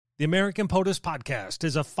The American POTUS Podcast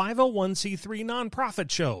is a 501c3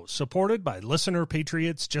 nonprofit show supported by listener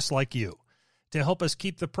patriots just like you. To help us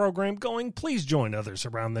keep the program going, please join others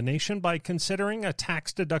around the nation by considering a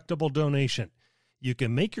tax-deductible donation. You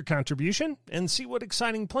can make your contribution and see what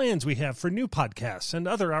exciting plans we have for new podcasts and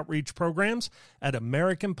other outreach programs at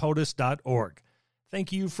americanpotus.org.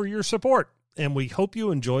 Thank you for your support, and we hope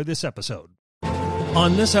you enjoy this episode.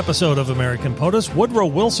 On this episode of American POTUS, Woodrow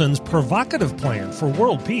Wilson's provocative plan for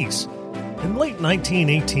world peace. In late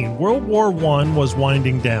 1918, World War I was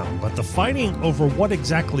winding down, but the fighting over what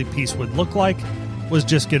exactly peace would look like was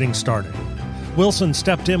just getting started. Wilson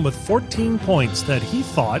stepped in with 14 points that he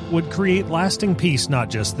thought would create lasting peace not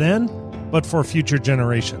just then, but for future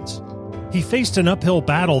generations. He faced an uphill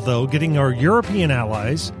battle, though, getting our European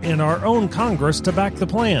allies and our own Congress to back the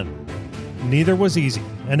plan. Neither was easy,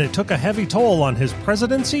 and it took a heavy toll on his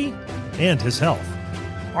presidency and his health.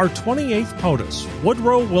 Our 28th POTUS,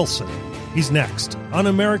 Woodrow Wilson. He's next on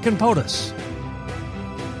American POTUS.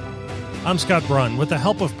 I'm Scott Brunn. With the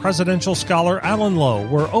help of presidential scholar Alan Lowe,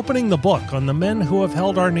 we're opening the book on the men who have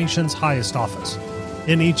held our nation's highest office.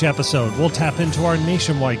 In each episode, we'll tap into our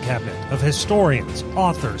nationwide cabinet of historians,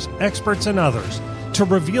 authors, experts, and others to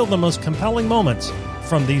reveal the most compelling moments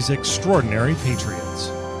from these extraordinary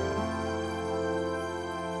patriots.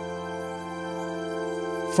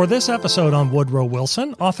 For this episode on Woodrow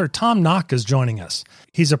Wilson, author Tom Nock is joining us.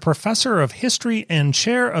 He's a professor of history and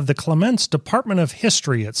chair of the Clements Department of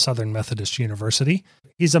History at Southern Methodist University.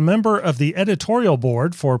 He's a member of the editorial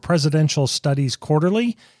board for Presidential Studies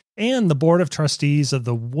Quarterly and the board of trustees of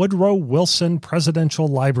the Woodrow Wilson Presidential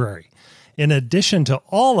Library. In addition to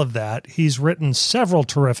all of that, he's written several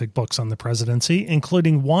terrific books on the presidency,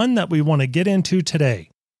 including one that we want to get into today,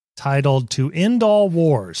 titled To End All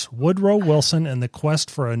Wars, Woodrow Wilson and the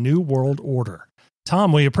Quest for a New World Order.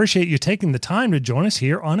 Tom, we appreciate you taking the time to join us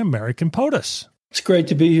here on American POTUS. It's great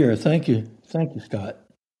to be here. Thank you. Thank you, Scott.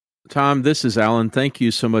 Tom, this is Alan. Thank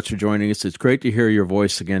you so much for joining us. It's great to hear your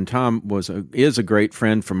voice again. Tom is a great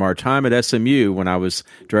friend from our time at SMU when I was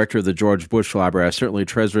director of the George Bush Library. I certainly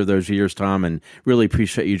treasure those years, Tom, and really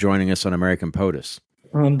appreciate you joining us on American POTUS.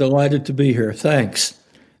 I'm delighted to be here. Thanks.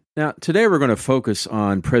 Now, today we're going to focus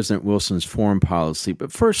on President Wilson's foreign policy,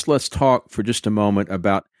 but first let's talk for just a moment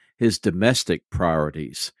about his domestic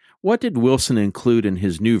priorities. What did Wilson include in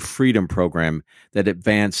his new freedom program that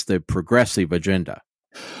advanced the progressive agenda?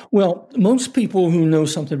 Well, most people who know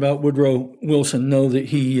something about Woodrow Wilson know that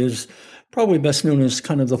he is probably best known as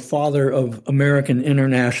kind of the father of American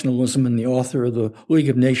internationalism and the author of the League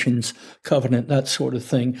of Nations Covenant, that sort of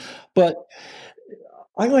thing. But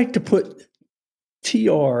I like to put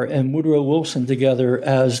TR and Woodrow Wilson together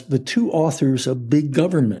as the two authors of big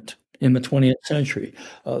government in the 20th century.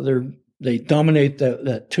 They dominate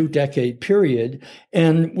that two-decade period.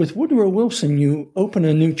 And with Woodrow Wilson, you open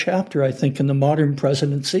a new chapter, I think, in the modern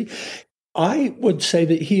presidency. I would say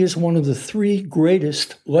that he is one of the three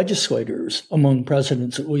greatest legislators among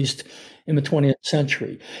presidents, at least in the 20th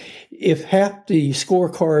century. If half the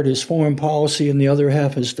scorecard is foreign policy and the other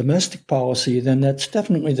half is domestic policy, then that's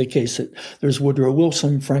definitely the case. That there's Woodrow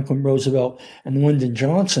Wilson, Franklin Roosevelt, and Lyndon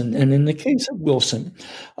Johnson. And in the case of Wilson,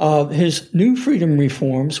 his new freedom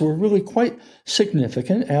reforms were really quite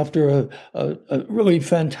significant after a really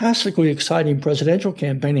fantastically exciting presidential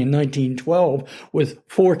campaign in 1912 with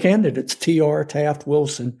four candidates, TR, Taft,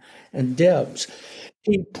 Wilson, and Debs.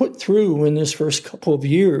 He put through in this first couple of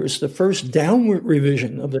years the first downward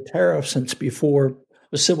revision of the tariff since before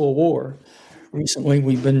the Civil War. Recently,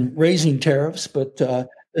 we've been raising tariffs, but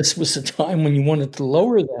this was the time when you wanted to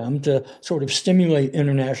lower them to sort of stimulate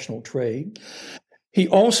international trade. He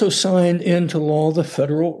also signed into law the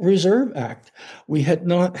Federal Reserve Act. We had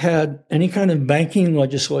not had any kind of banking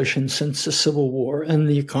legislation since the Civil War, and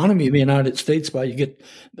the economy of the United States by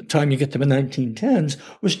the time you get to the 1910s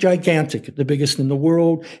was gigantic, the biggest in the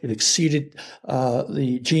world. It exceeded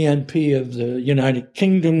the GNP of the United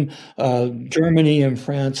Kingdom, Germany, and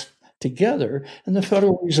France together. And the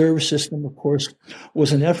Federal Reserve System, of course,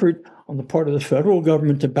 was an effort on the part of the federal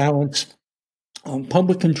government to balance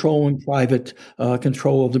public control and private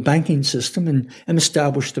control of the banking system and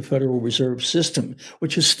established the Federal Reserve System,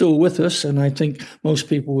 which is still with us. And I think most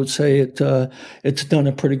people would say it's done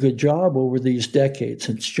a pretty good job over these decades.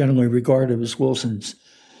 It's generally regarded as Wilson's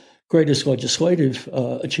greatest legislative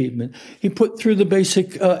achievement. He put through the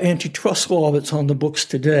basic antitrust law that's on the books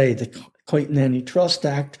today, the Clayton Antitrust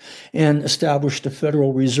Act, and established the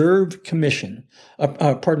Federal Reserve Commission,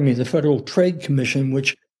 the Federal Trade Commission,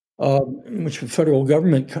 which which the federal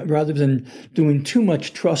government, rather than doing too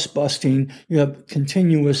much trust busting, you have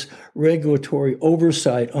continuous regulatory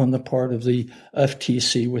oversight on the part of the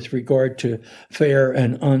FTC with regard to fair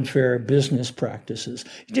and unfair business practices.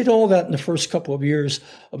 He did all that in the first couple of years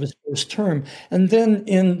of his first term. And then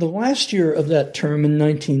in the last year of that term in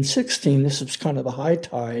 1916, this was kind of the high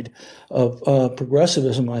tide of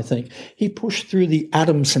progressivism, I think, he pushed through the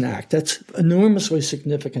Adamson Act. That's enormously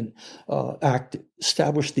significant act,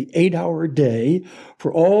 established the 8-hour day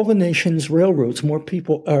for all the nation's railroads. More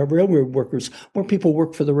people, railroad workers, more people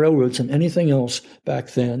worked for the railroads than anything else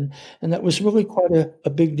back then. And that was really quite a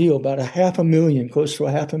big deal. About 500,000, close to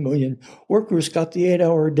 500,000 workers got the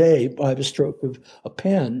 8-hour day by the stroke of a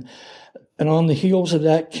pen. And on the heels of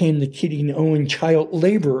that came the Keating-Owen child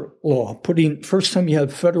labor law, first time you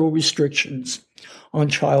have federal restrictions on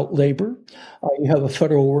child labor. You have a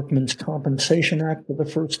Federal Workmen's Compensation Act for the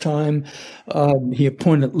first time. He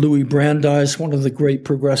appointed Louis Brandeis, one of the great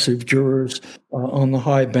progressive jurors on the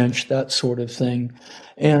high bench, that sort of thing.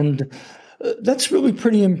 And that's really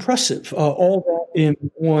pretty impressive, all that in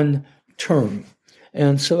one term.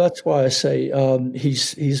 And so that's why I say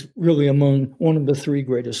he's really among one of the three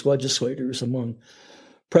greatest legislators among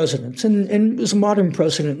presidents, and was a modern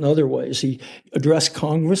president in other ways. He addressed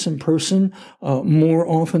Congress in person more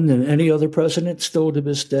often than any other president, still to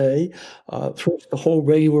this day, through the whole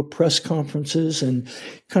regular press conferences, and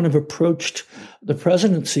kind of approached the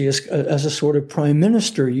presidency as a sort of prime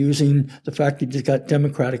minister, using the fact that he's got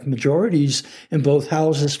Democratic majorities in both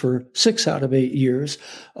houses for 6 out of 8 years,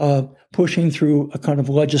 pushing through a kind of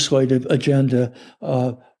legislative agenda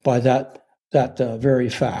by that very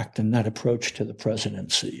fact and that approach to the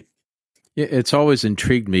presidency. It's always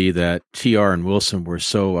intrigued me that TR and Wilson were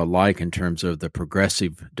so alike in terms of the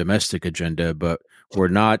progressive domestic agenda, but we're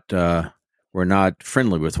not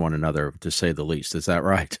friendly with one another, to say the least. Is that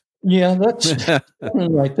right? Yeah, that's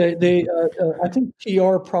right. I think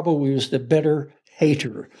TR probably was the better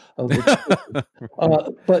hater of the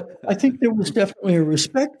but I think there was definitely a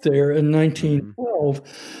respect there in 1912.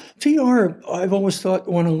 TR, I've always thought,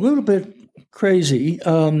 went a little bit crazy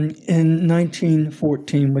in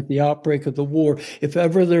 1914 with the outbreak of the war. If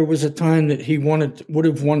ever there was a time that he would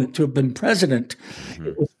have wanted to have been president,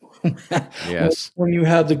 it was yes, when you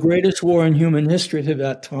have the greatest war in human history to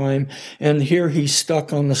that time, and here he's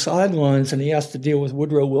stuck on the sidelines, and he has to deal with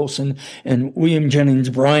Woodrow Wilson and William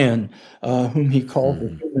Jennings Bryan, whom he called the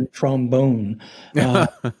human trombone.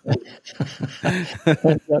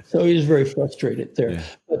 So he was very frustrated there. Yeah.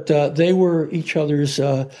 But they were each other's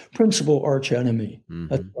principal archenemy,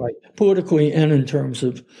 that's right, politically and in terms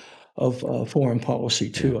of foreign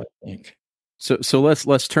policy too, I think. So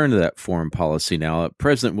let's turn to that foreign policy now.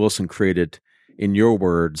 President Wilson created, in your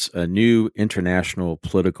words, a new international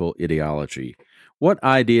political ideology. What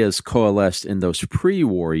ideas coalesced in those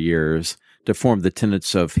pre-war years to form the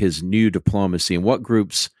tenets of his new diplomacy, and what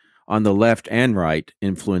groups on the left and right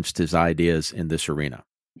influenced his ideas in this arena?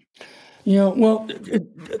 Yeah, well,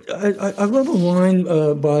 I love a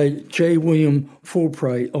line by J. William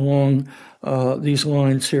Fulbright along these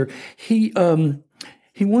lines here. He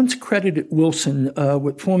once credited Wilson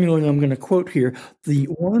with formulating, I'm going to quote here, the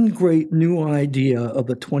one great new idea of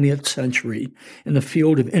the 20th century in the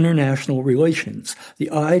field of international relations,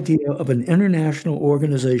 the idea of an international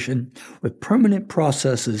organization with permanent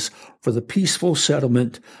processes for the peaceful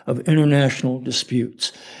settlement of international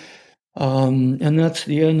disputes. And that's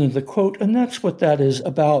the end of the quote. And that's what that is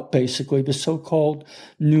about, basically, the so-called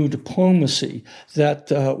new diplomacy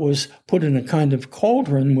that was put in a kind of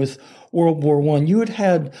cauldron with World War I. You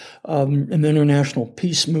had an international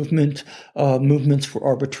peace movement, movements for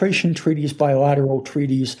arbitration treaties, bilateral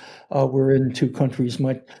treaties, wherein two countries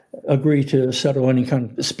might agree to settle any kind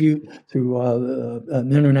of dispute through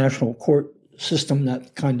an international court system,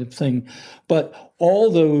 that kind of thing. But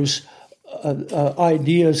all those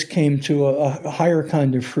ideas came to a higher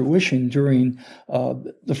kind of fruition during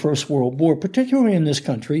the First World War, particularly in this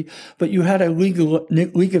country. But you had a League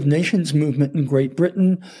of Nations movement in Great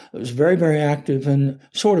Britain that was very, very active, and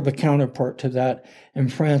sort of a counterpart to that in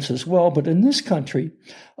France as well. But in this country,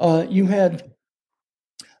 you had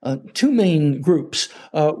two main groups,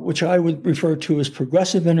 which I would refer to as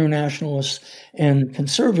progressive internationalists and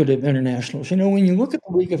conservative internationalists. You know, when you look at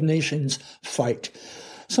the League of Nations fight,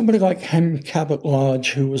 somebody like Henry Cabot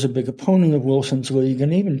Lodge, who was a big opponent of Wilson's League,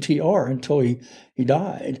 and even TR until he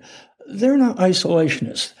died, they're not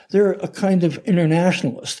isolationists. They're a kind of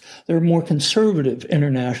internationalist. They're more conservative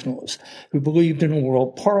internationalists who believed in a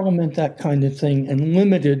world parliament, that kind of thing, and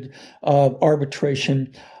limited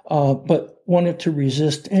arbitration, but wanted to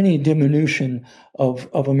resist any diminution of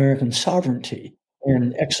American sovereignty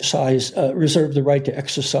and reserve the right to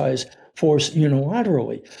exercise force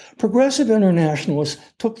unilaterally. Progressive internationalists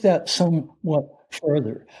took that somewhat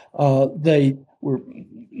further. They were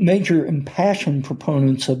major impassioned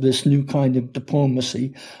proponents of this new kind of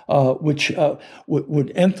diplomacy, which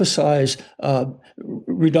would emphasize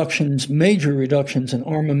major reductions in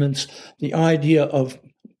armaments, the idea of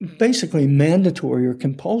basically mandatory or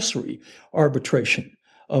compulsory arbitration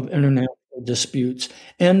of international disputes,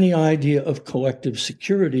 and the idea of collective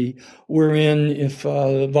security, wherein if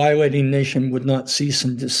a violating nation would not cease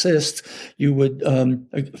and desist, you would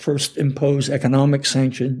first impose economic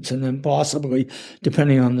sanctions and then possibly,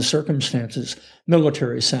 depending on the circumstances,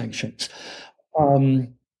 military sanctions.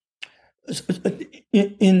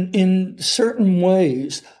 In certain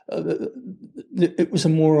ways, it was a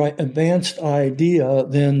more advanced idea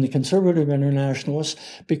than the conservative internationalists,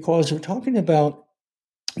 because we're talking about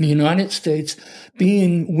the United States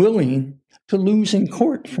being willing to lose in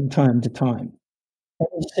court from time to time.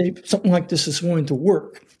 Say something like this is going to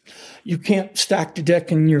work. You can't stack the deck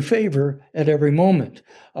in your favor at every moment.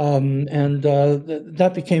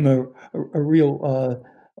 That became a real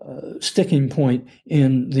sticking point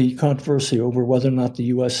in the controversy over whether or not the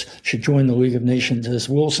U.S. should join the League of Nations as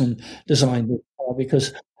Wilson designed it,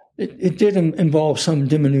 because it did involve some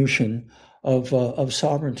diminution of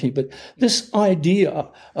sovereignty. But this idea,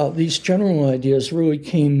 these general ideas, really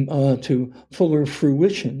came to fuller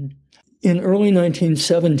fruition in early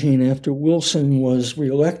 1917, after Wilson was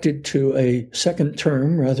reelected to a second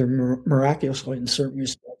term, rather miraculously in certain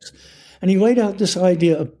respects, and he laid out this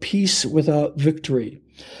idea of peace without victory.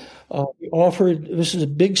 He offered, this is a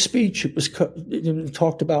big speech, it was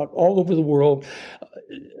talked about all over the world.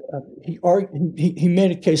 He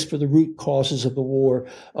made a case for the root causes of the war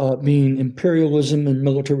being imperialism and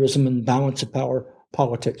militarism and balance of power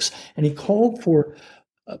politics. And he called for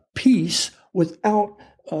peace without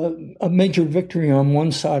a major victory on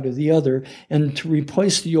one side or the other, and to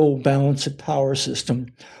replace the old balance of power system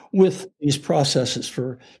with these processes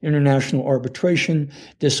for international arbitration,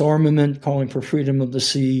 disarmament, calling for freedom of the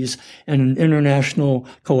seas, and an international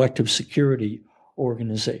collective security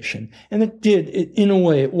organization. And in a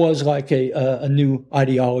way, it was like a new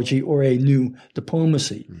ideology or a new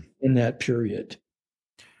diplomacy in that period.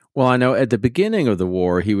 Well, I know at the beginning of the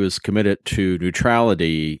war, he was committed to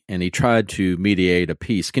neutrality and he tried to mediate a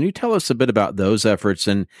peace. Can you tell us a bit about those efforts?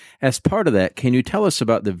 And as part of that, can you tell us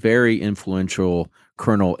about the very influential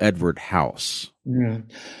Colonel Edward House? Yeah.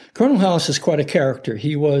 Colonel House is quite a character.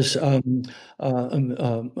 He was a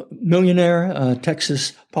millionaire,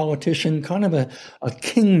 Texas politician, kind of a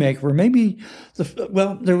kingmaker. Maybe,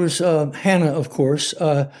 there was Hanna, of course,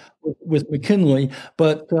 with McKinley,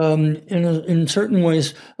 but in certain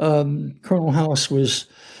ways, Colonel House was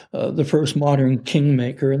the first modern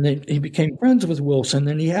kingmaker, and he became friends with Wilson,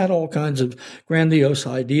 and he had all kinds of grandiose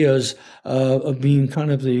ideas of being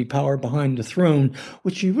kind of the power behind the throne,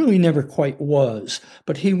 which he really never quite was.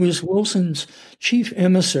 But he was Wilson's chief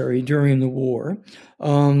emissary during the war,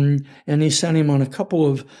 and he sent him on a couple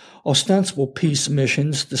of ostensible peace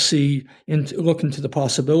missions to look into the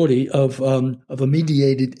possibility of a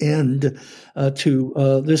mediated end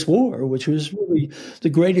to this war, which was really the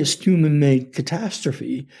greatest human-made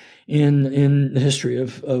catastrophe in the history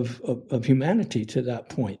of humanity to that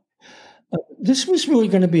point. This was really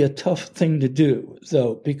going to be a tough thing to do,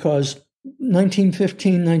 though, because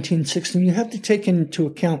 1915, 1916, you have to take into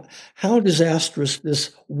account how disastrous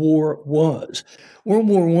this war was. World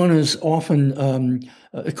War I is often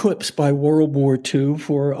eclipsed by World War II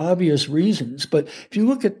for obvious reasons. But if you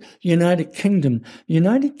look at the United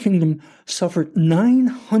Kingdom suffered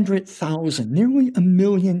 900,000, nearly 1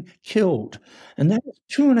 million killed. And that is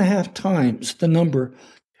 2.5 times the number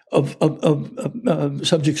of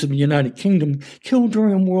subjects of the United Kingdom killed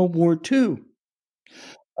during World War II.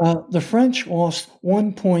 The French lost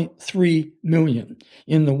 1.3 million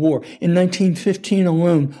in the war. In 1915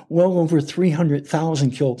 alone, well over 300,000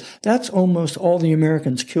 killed. That's almost all the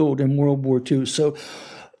Americans killed in World War II. So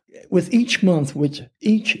with each month, with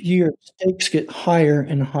each year, stakes get higher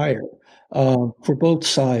and higher for both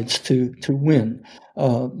sides to win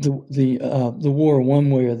the war one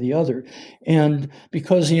way or the other. And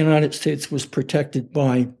because the United States was protected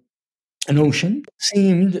by an ocean,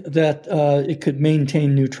 seemed that it could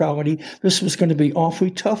maintain neutrality. This was going to be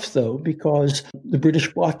awfully tough, though, because the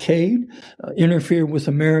British blockade interfered with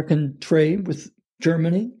American trade with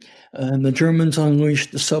Germany, and the Germans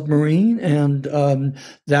unleashed the submarine, and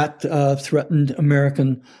that threatened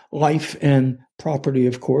American life and property,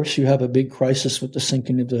 of course. You have a big crisis with the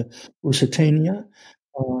sinking of the Lusitania.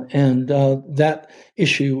 And that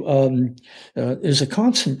issue is a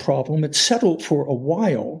constant problem. It settled for a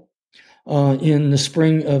while in the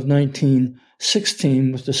spring of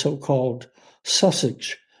 1916 with the so-called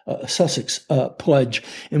Sussex Pledge,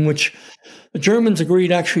 in which the Germans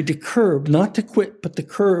agreed actually to curb, not to quit, but to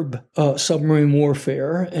curb submarine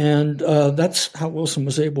warfare. And that's how Wilson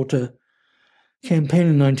was able to campaign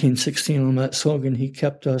in 1916 on that slogan, "He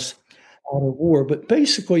kept us out of war." But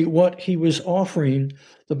basically what he was offering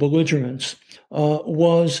the belligerents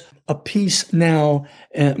was a peace now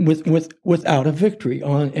without a victory,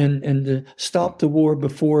 and to stop the war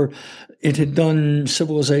before it had done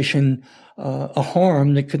civilization a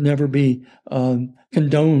harm that could never be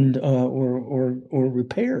condoned or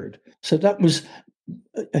repaired. So that was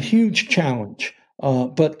a huge challenge.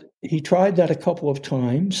 But he tried that a couple of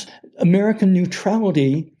times. American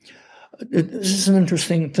neutrality, this is an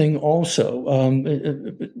interesting thing also.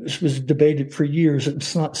 This was debated for years.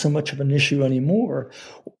 It's not so much of an issue anymore.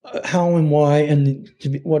 How and why and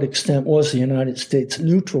to what extent was the United States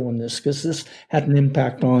neutral in this? Because this had an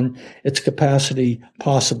impact on its capacity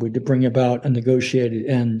possibly to bring about a negotiated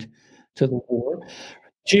end to the war.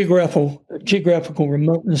 Geographical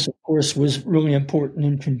remoteness, of course, was really important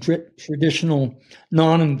in traditional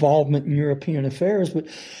non-involvement in European affairs. But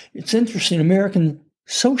it's interesting, American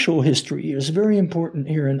social history is very important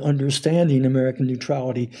here in understanding American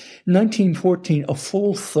neutrality. In 1914, a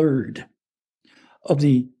full third of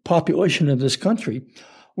the population of this country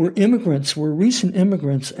were recent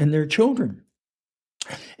immigrants and their children.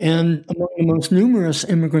 And among the most numerous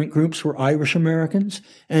immigrant groups were Irish Americans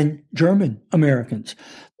and German Americans.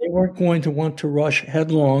 They weren't going to want to rush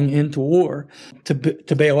headlong into war to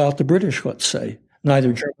bail out the British, let's say,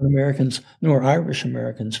 neither German Americans nor Irish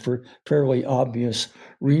Americans, for fairly obvious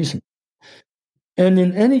reasons. And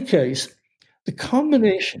in any case, the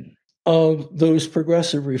combination of those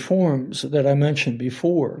progressive reforms that I mentioned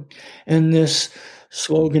before and this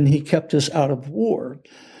slogan, "He kept us out of war,"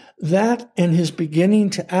 that and his beginning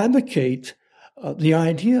to advocate the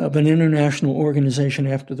idea of an international organization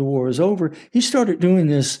after the war is over. He started doing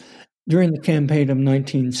this during the campaign of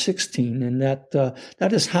 1916, and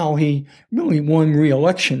that is how he really won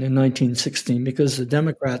re-election in 1916, because the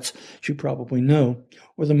Democrats, as you probably know,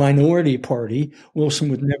 were the minority party. Wilson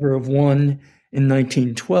would never have won in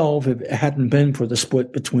 1912 if it hadn't been for the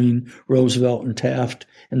split between Roosevelt and Taft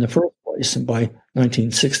in the first place, and by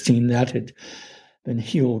 1916 that had been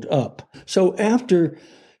healed up. So after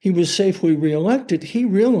he was safely reelected, he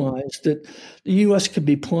realized that the U.S. could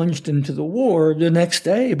be plunged into the war the next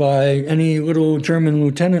day by any little German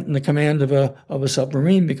lieutenant in the command of a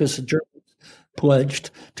submarine, because the Germans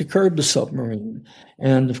pledged to curb the submarine.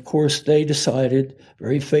 And of course, they decided,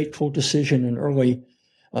 very fateful decision in early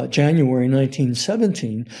January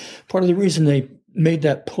 1917. Part of the reason they made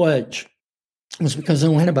that pledge was because they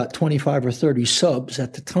only had about 25 or 30 subs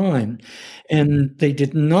at the time, and they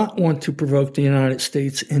did not want to provoke the United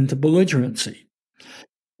States into belligerency.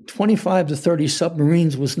 25 to 30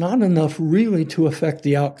 submarines was not enough really to affect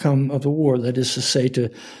the outcome of the war, that is to say, to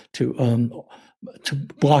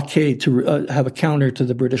blockade, to have a counter to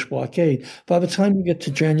the British blockade. By the time you get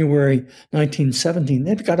to January 1917,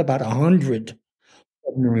 they've got about 100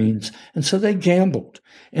 submarines. And so they gambled,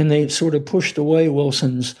 and they sort of pushed away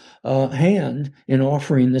Wilson's hand in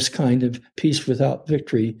offering this kind of peace without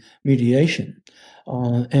victory mediation,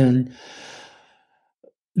 and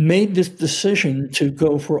made this decision to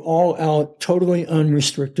go for all-out, totally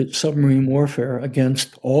unrestricted submarine warfare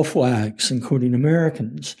against all flags, including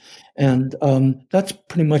Americans. And that's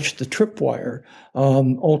pretty much the tripwire,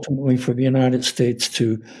 ultimately, for the United States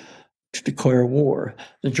to declare war.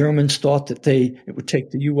 The Germans thought that it would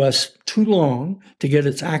take the U.S. too long to get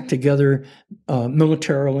its act together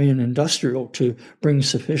militarily and industrial to bring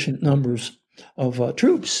sufficient numbers of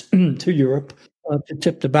troops to Europe to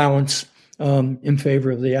tip the balance in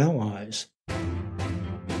favor of the Allies.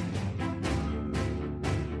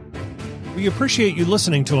 We appreciate you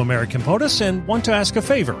listening to American POTUS and want to ask a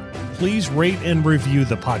favor. Please rate and review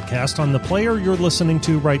the podcast on the player you're listening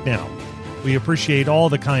to right now. We appreciate all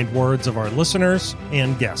the kind words of our listeners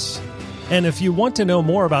and guests. And if you want to know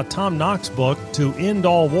more about Tom Knox's book, To End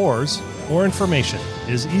All Wars, more information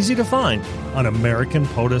is easy to find on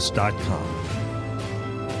AmericanPOTUS.com.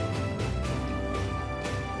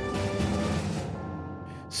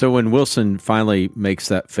 So when Wilson finally makes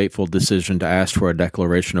that fateful decision to ask for a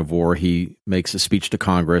declaration of war, he makes a speech to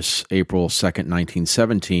Congress, April 2nd,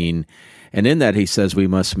 1917. And in that, he says we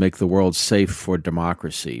must make the world safe for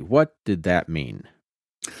democracy. What did that mean?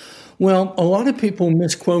 Well, a lot of people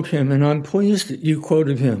misquote him, and I'm pleased that you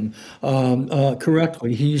quoted him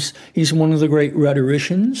correctly. He's one of the great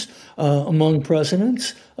rhetoricians among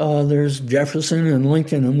presidents. There's Jefferson and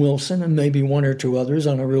Lincoln and Wilson and maybe one or two others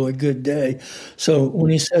on a really good day. So when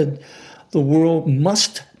he said the world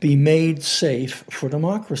must be made safe for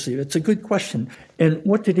democracy, that's a good question. And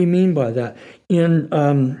what did he mean by that?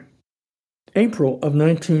 In April of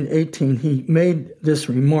 1918, he made this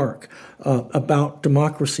remark about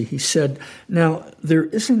democracy. He said, "Now, there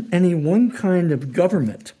isn't any one kind of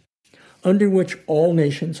government under which all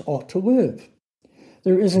nations ought to live.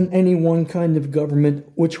 There isn't any one kind of government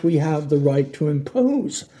which we have the right to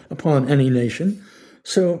impose upon any nation.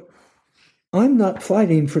 So I'm not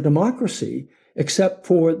fighting for democracy except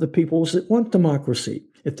for the peoples that want democracy.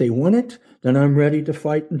 If they want it, then I'm ready to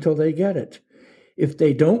fight until they get it. If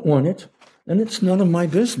they don't want it, then it's none of my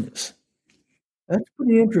business." That's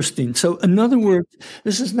pretty interesting. So, in other words,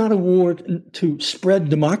 this is not a war to spread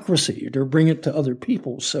democracy or to bring it to other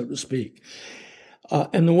people, so to speak.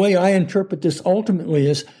 And the way I interpret this ultimately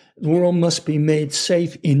is the world must be made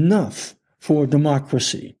safe enough for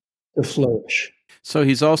democracy to flourish. So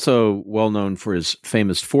he's also well known for his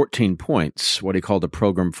famous 14 points, what he called the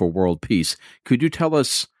Program for World Peace. Could you tell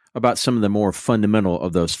us about some of the more fundamental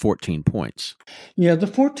of those 14 points? Yeah, the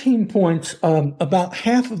 14 points, about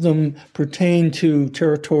half of them pertain to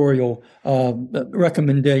territorial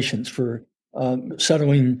recommendations for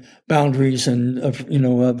settling boundaries and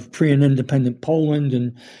of free and independent Poland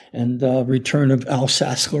and return of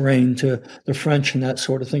Alsace-Lorraine to the French and that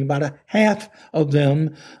sort of thing. About a half of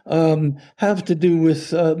them have to do with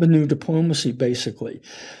the new diplomacy, basically.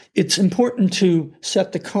 It's important to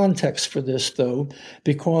set the context for this, though,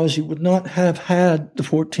 because you would not have had the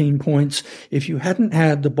 14 points if you hadn't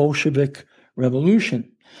had the Bolshevik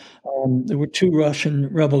Revolution. There were two Russian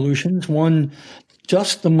revolutions, one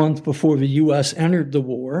just the month before the U.S. entered the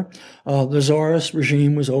war. The Tsarist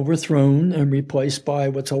regime was overthrown and replaced by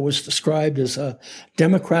what's always described as a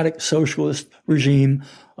democratic socialist regime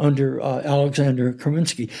under Alexander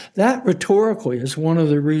Kerensky. That rhetorically is one of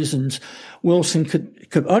the reasons Wilson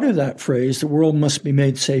could utter that phrase, the world must be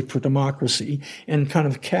made safe for democracy, and kind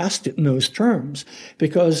of cast it in those terms,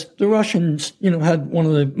 because the Russians, had one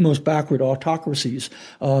of the most backward autocracies,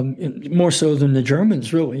 more so than the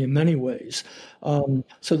Germans, really, in many ways.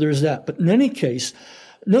 So there's that. But in any case,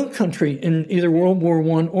 no country in either World War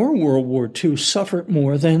I or World War II suffered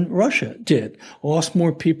more than Russia did. Lost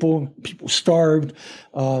more people starved,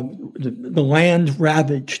 the land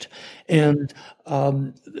ravaged, and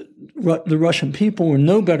the Russian people were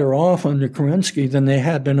no better off under Kerensky than they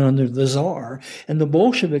had been under the Tsar. And the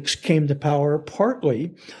Bolsheviks came to power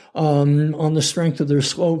partly on the strength of their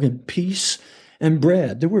slogan, peace and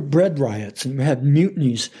bread. There were bread riots and we had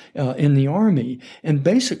mutinies in the army. And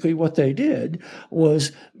basically what they did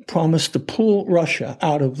was promise to pull Russia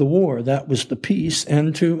out of the war. That was the peace,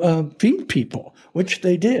 and to feed people, which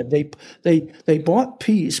they did. They bought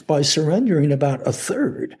peace by surrendering about a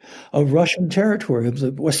third of Russian territory, of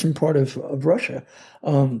the western part of Russia,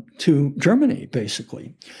 to Germany,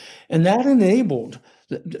 basically. And that enabled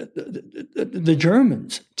the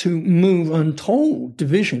Germans to move untold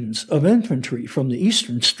divisions of infantry from the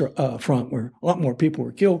eastern front, where a lot more people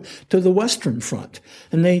were killed, to the western front.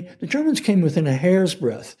 And the Germans came within a hair's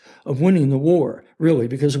breadth of winning the war, really,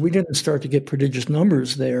 because we didn't start to get prodigious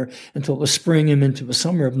numbers there until the spring and into the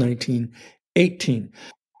summer of 1918.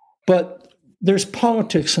 But there's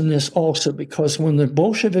politics in this also, because when the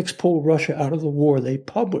Bolsheviks pulled Russia out of the war, they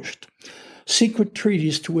published secret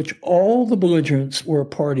treaties to which all the belligerents were a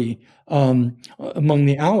party among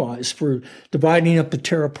the Allies, for dividing up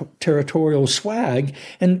the territorial swag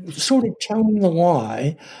and sort of telling the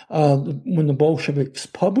lie when the Bolsheviks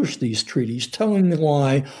published these treaties, telling the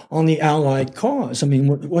lie on the Allied cause. I mean,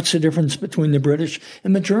 what's the difference between the British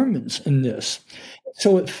and the Germans in this?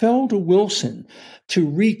 So it fell to Wilson to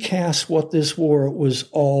recast what this war was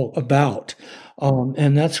all about.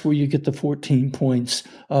 And that's where you get the 14 points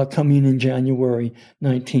coming in January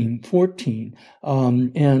 1914.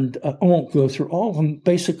 And I won't go through all of them.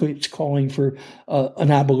 Basically, it's calling for at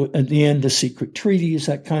the end of secret treaties,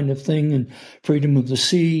 that kind of thing, and freedom of the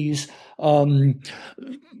seas.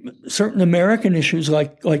 Certain American issues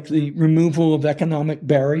like the removal of economic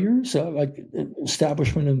barriers, like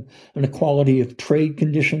establishment of an equality of trade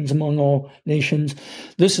conditions among all nations.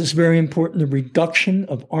 This is very important. The reduction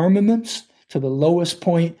of armaments to the lowest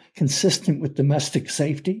point consistent with domestic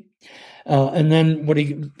safety. And then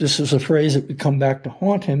this is a phrase that would come back to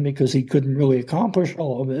haunt him because he couldn't really accomplish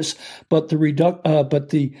all of this, but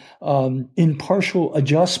the impartial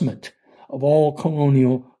adjustment of all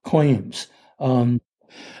colonial claims.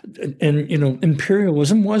 And,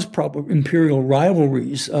 imperialism was probably imperial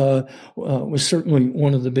rivalries, was certainly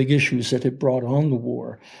one of the big issues that had brought on the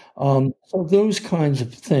war. So those kinds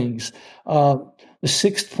of things. The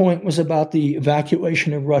sixth point was about the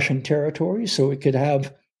evacuation of Russian territory, so it could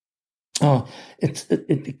have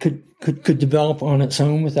it could develop on its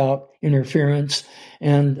own without interference.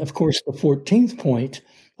 And of course, the 14th point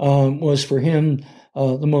was for him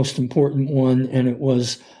the most important one, and it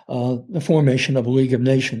was the formation of a League of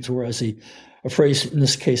Nations, whereas a phrase in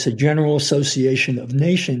this case, a general association of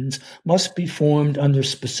nations, must be formed under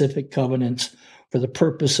specific covenants for the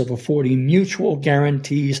purpose of affording mutual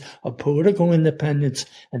guarantees of political independence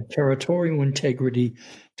and territorial integrity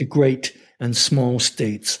to great and small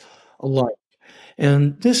states alike.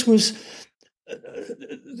 And this was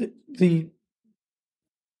the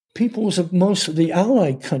peoples of most of the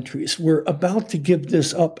Allied countries were about to give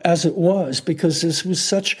this up as it was, because this was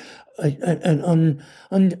such an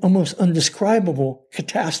almost undescribable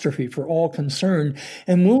catastrophe for all concerned.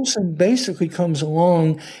 And Wilson basically comes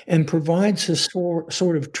along and provides this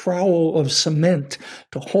sort of trowel of cement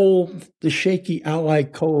to hold the shaky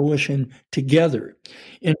Allied coalition together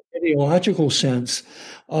in an ideological sense,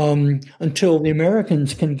 until the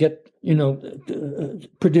Americans can get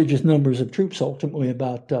prodigious numbers of troops, ultimately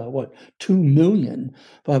about 2 million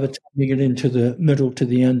by the time we get into the middle to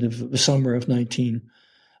the end of the summer of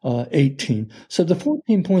 1918. So the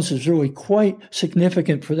 14 points is really quite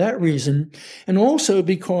significant for that reason, and also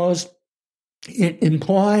because it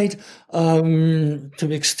implied, to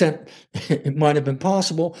the extent it might have been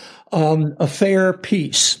possible, a fair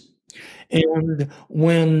peace. And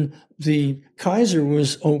when the Kaiser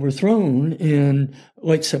was overthrown in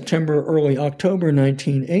late September, early October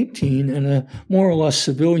 1918, and a more or less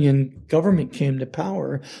civilian government came to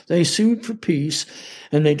power, they sued for peace,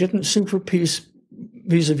 and they didn't sue for peace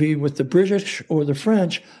vis-a-vis with the British or the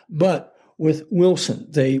French, but with Wilson.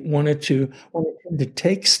 They wanted him to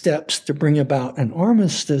take steps to bring about an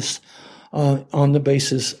armistice on the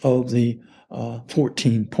basis of the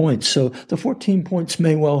 14 points. So the 14 points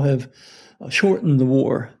may well have shortened the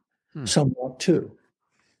war somewhat too.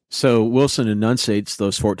 So Wilson enunciates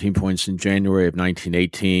those 14 points in January of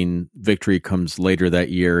 1918. Victory comes later that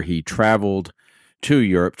year. He traveled to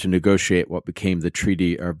Europe to negotiate what became the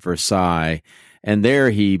Treaty of Versailles. And there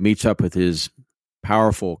he meets up with his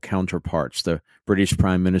powerful counterparts, the British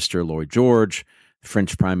Prime Minister Lloyd George, the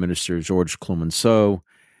French Prime Minister Georges Clemenceau,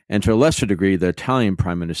 and to a lesser degree, the Italian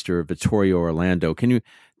Prime Minister Vittorio Orlando. Can you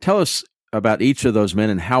tell us about each of those men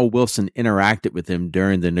and how Wilson interacted with them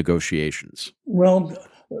during the negotiations? Well,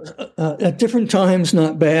 at different times,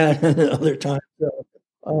 not bad. At other times,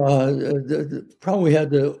 probably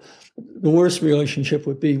had the worst relationship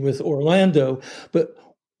would be with Orlando. But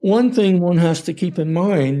one thing one has to keep in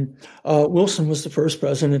mind, Wilson was the first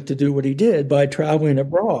president to do what he did by traveling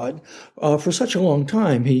abroad for such a long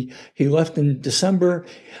time. He left in December,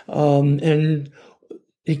 and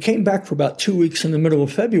he came back for about 2 weeks in the middle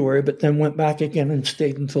of February, but then went back again and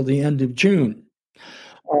stayed until the end of June.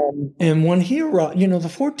 And when he arrived, the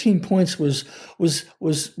 14 points was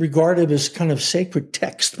regarded as kind of sacred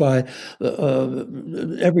text by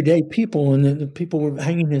everyday people, and the people were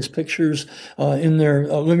hanging his pictures in their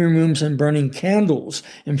living rooms and burning candles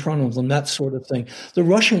in front of them, that sort of thing. The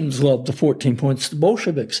Russians loved the 14 points. The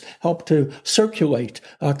Bolsheviks helped to circulate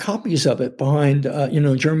copies of it behind,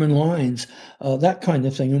 German lines, that kind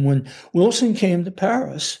of thing. And when Wilson came to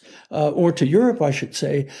Paris, or to Europe, I should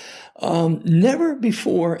say, never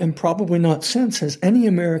before, and probably not since, has any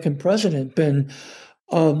American president been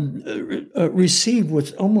received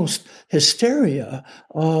with almost hysteria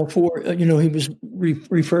for, he was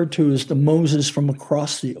referred to as the Moses from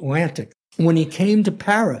across the Atlantic. When he came to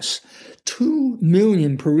Paris, 2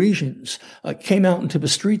 million Parisians came out into the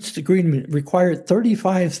streets to greet him. It required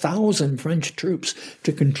 35,000 French troops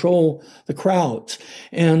to control the crowds.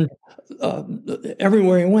 And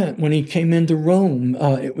everywhere he went, when he came into Rome,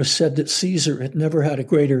 it was said that Caesar had never had a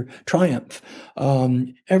greater triumph.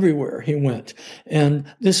 Everywhere he went, and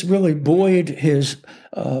this really buoyed his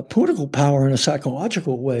political power in a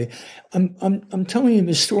psychological way. I'm telling you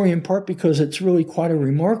this story in part because it's really quite a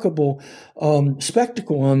remarkable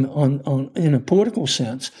spectacle in a political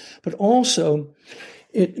sense, but also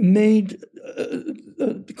it made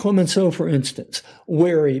Clemenceau, for instance,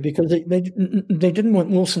 wary because they didn't want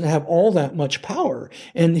Wilson to have all that much power.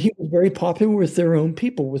 And he was very popular with their own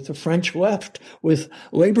people, with the French left, with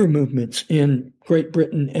labor movements in Great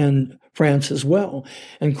Britain and France as well.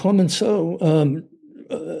 And Clemenceau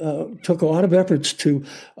took a lot of efforts to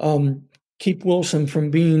keep Wilson from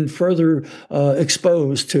being further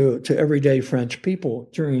exposed to everyday French people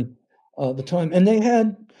during the time, and they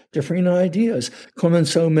had differing ideas.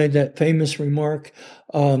 Clemenceau made that famous remark,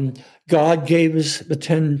 God gave us the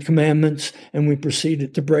 10 commandments and we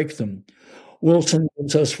proceeded to break them. Wilson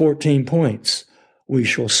gives us 14 points. We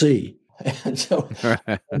shall see. And so,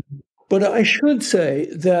 but I should say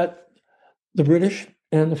that the British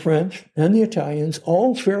and the French and the Italians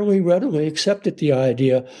all fairly readily accepted the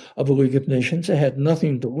idea of a League of Nations. They had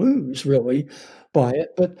nothing to lose, really, by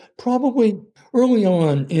it. But probably early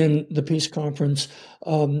on in the peace conference,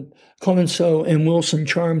 Clemenceau and Wilson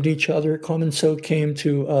charmed each other. Clemenceau came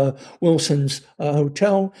to Wilson's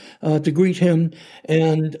hotel to greet him,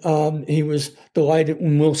 and he was delighted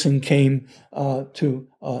when Wilson came to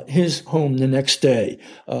his home the next day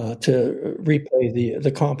to repay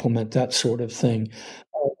the compliment, that sort of thing.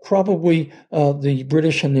 Probably the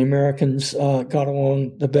British and the Americans got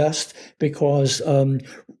along the best because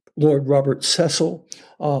Lord Robert Cecil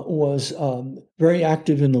was very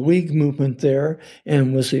active in the League movement there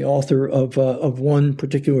and was the author of one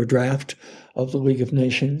particular draft of the League of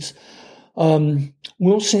Nations.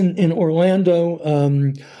 Wilson in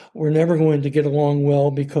Orlando were never going to get along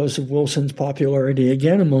well because of Wilson's popularity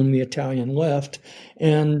again among the Italian left.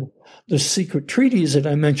 And the secret treaties that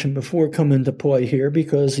I mentioned before come into play here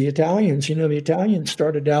because the Italians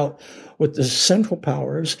started out with the Central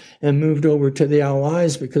Powers and moved over to the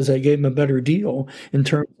Allies because they gave them a better deal in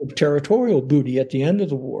terms of territorial booty at the end of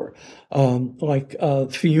the war, like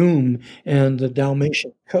Fiume and the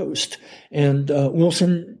Dalmatian coast. And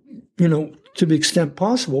Wilson, to the extent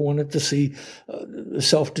possible, wanted to see the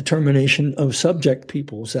self-determination of subject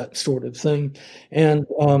peoples, that sort of thing. And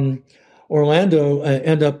Orlando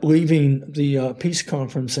ended up leaving the peace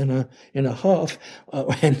conference in a huff,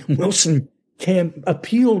 and Wilson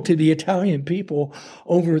appealed to the Italian people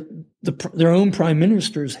over their own prime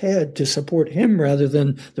minister's head to support him rather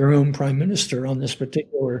than their own prime minister on this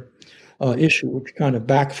particular issue, which kind of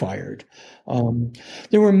backfired.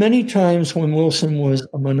 There were many times when Wilson was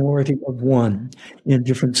a minority of one in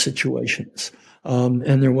different situations,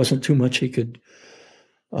 and there wasn't too much he could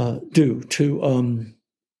do to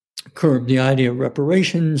curb the idea of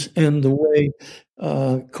reparations and the way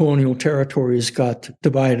colonial territories got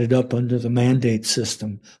divided up under the mandate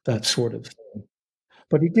system, that sort of thing.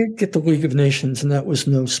 But he did get the League of Nations, and that was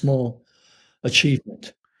no small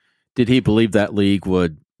achievement. Did he believe that League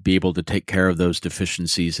would be able to take care of those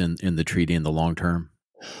deficiencies in the treaty in the long term?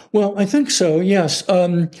 Well, I think so, yes.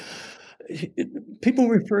 People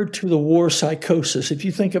referred to the war psychosis. If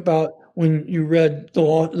you think about when you read the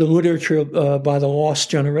literature by the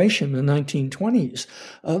Lost Generation in the 1920s,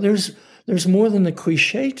 there's more than a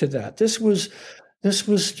cliche to that. This was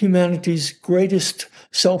humanity's greatest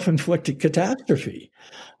self-inflicted catastrophe.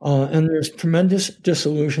 And there's tremendous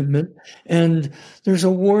disillusionment, and there's a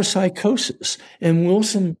war psychosis. And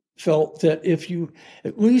Wilson felt that if you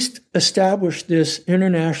at least establish this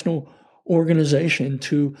international organization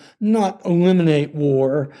to not eliminate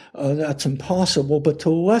war, that's impossible, but to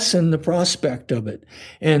lessen the prospect of it,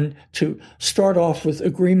 and to start off with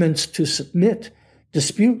agreements to submit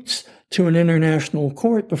disputes to an international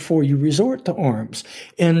court before you resort to arms.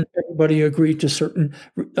 And everybody agreed to certain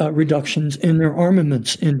reductions in their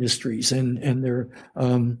armaments industries and their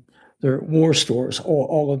war stores,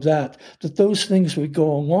 all of that, that those things would go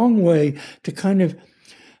a long way to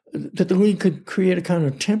that the League could create a kind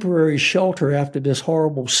of temporary shelter after this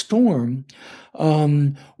horrible storm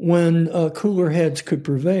when cooler heads could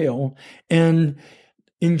prevail and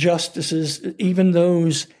injustices, even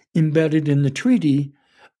those embedded in the Treaty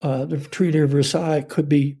of Versailles, could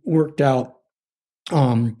be worked out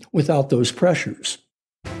without those pressures.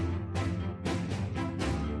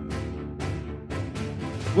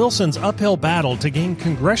 Wilson's uphill battle to gain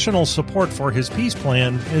congressional support for his peace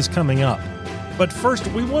plan is coming up. But first,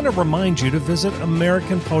 we want to remind you to visit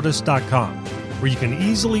AmericanPOTUS.com, where you can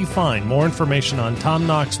easily find more information on Tom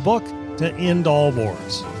Knox's book, To End All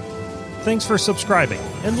Wars. Thanks for subscribing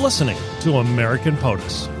and listening to American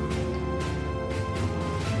POTUS.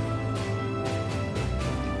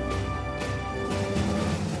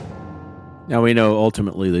 Now, we know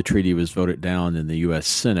ultimately the treaty was voted down in the U.S.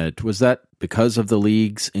 Senate. Was that because of the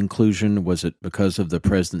League's inclusion? Was it because of the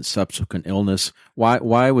president's subsequent illness?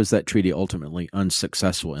 Why was that treaty ultimately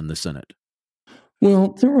unsuccessful in the Senate? Well,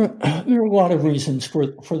 there were a lot of reasons for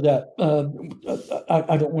that.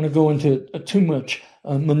 I don't want to go into too much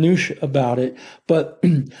minutiae about it, but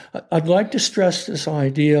I'd like to stress this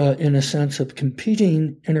idea in a sense of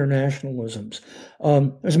competing internationalisms.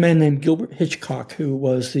 There's a man named Gilbert Hitchcock who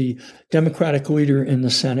was the Democratic leader in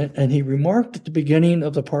the Senate, and he remarked at the beginning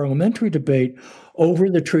of the parliamentary debate over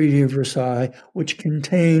the Treaty of Versailles, which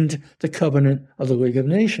contained the Covenant of the League of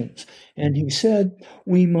Nations. And he said,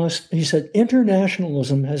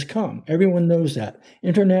 internationalism has come. Everyone knows that.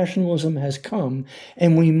 Internationalism has come,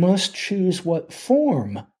 and we must choose what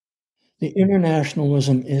form the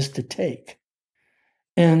internationalism is to take.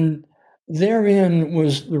 And therein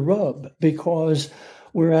was the rub, because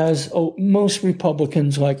whereas most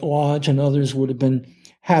Republicans like Lodge and others would have been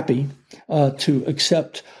happy to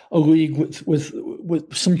accept a league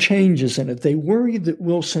with some changes in it, they worried that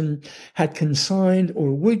Wilson had consigned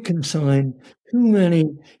or would consign too many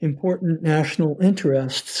important national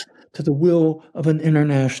interests to the will of an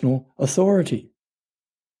international authority.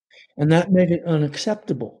 And that made it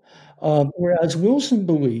unacceptable. Whereas Wilson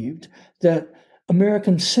believed that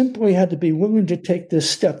Americans simply had to be willing to take this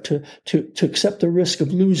step to accept the risk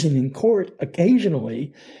of losing in court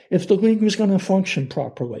occasionally if the league was going to function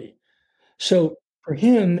properly. So for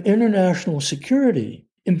him, international security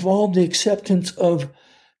involved the acceptance of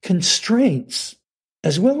constraints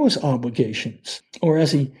as well as obligations, or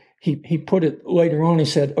as he put it later on, he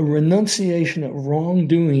said, a renunciation of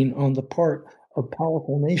wrongdoing on the part of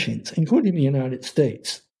powerful nations, including the United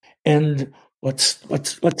States. And let's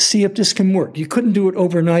see if this can work. You couldn't do it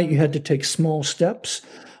overnight. You had to take small steps,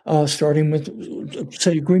 starting with,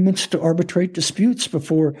 say, agreements to arbitrate disputes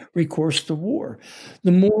before recourse to war.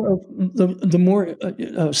 The more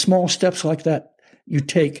small steps like that you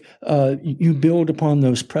take, you build upon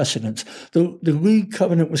those precedents. The League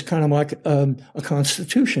Covenant was kind of like a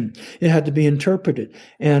constitution. It had to be interpreted,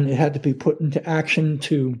 and it had to be put into action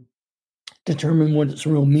to determine what its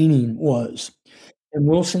real meaning was. And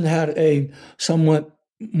Wilson had a somewhat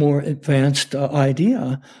more advanced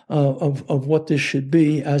idea of what this should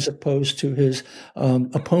be, as opposed to his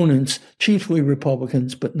opponents, chiefly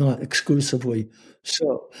Republicans, but not exclusively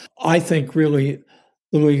so. I think really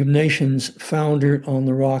the League of Nations foundered on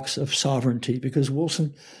the rocks of sovereignty, because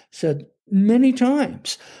Wilson said many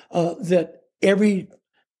times that every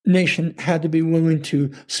nation had to be willing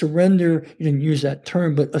to surrender, you didn't use that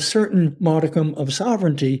term, but a certain modicum of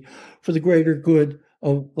sovereignty for the greater good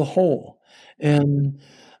of the whole. And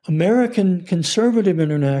American conservative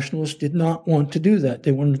internationalists did not want to do that.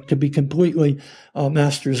 They wanted to be completely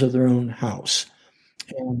masters of their own house.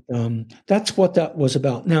 And that's what that was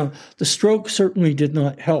about. Now, the stroke certainly did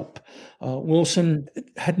not help. Wilson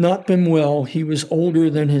had not been well. He was older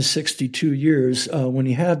than his 62 years when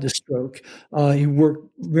he had the stroke. He worked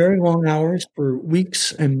very long hours for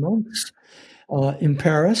weeks and months in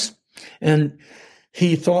Paris. And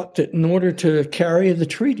he thought that in order to carry the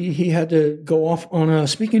treaty, he had to go off on a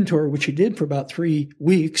speaking tour, which he did for about 3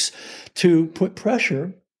 weeks, to put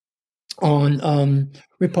pressure on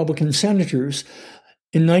Republican senators.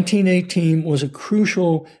 In 1918 was a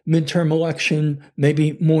crucial midterm election,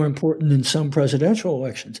 maybe more important than some presidential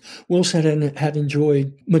elections. Wilson had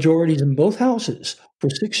enjoyed majorities in both houses for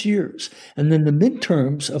 6 years. And then the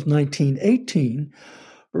midterms of 1918,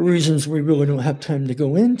 for reasons we really don't have time to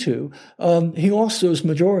go into, he lost those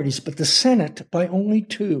majorities, but the Senate by only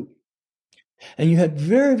 2. And you had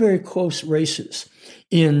very, very close races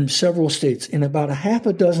in several states. In about a half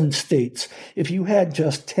a dozen states, if you had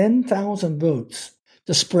just 10,000 votes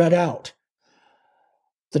to spread out,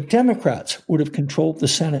 the Democrats would have controlled the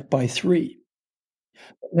Senate by 3.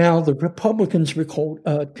 Now the Republicans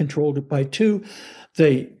controlled it by 2.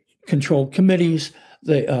 They controlled committees.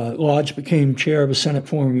 Lodge became chair of a Senate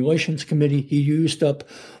Foreign Relations Committee. He used up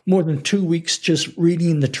more than 2 weeks just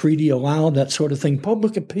reading the treaty aloud, that sort of thing.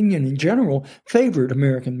 Public opinion in general favored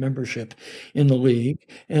American membership in the League.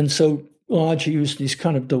 And so Lodge used these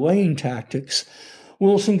kind of delaying tactics.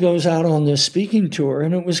 Wilson goes out on this speaking tour,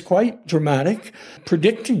 and it was quite dramatic,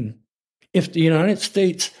 predicting if the United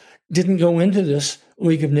States didn't go into this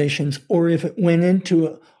League of Nations, or if it went into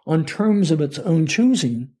it on terms of its own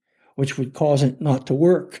choosing, which would cause it not to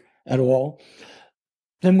work at all,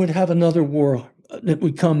 then we'd have another war that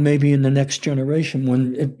would come maybe in the next generation,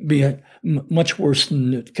 when it'd be much worse than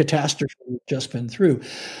the catastrophe we've just been through.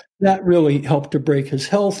 That really helped to break his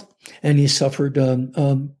health, and he suffered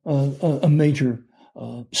a major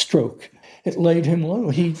stroke. It laid him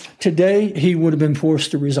low. Today he would have been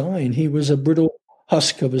forced to resign. He was a brittle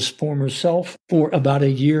husk of his former self for about a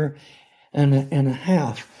year and a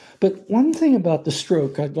half. But one thing about the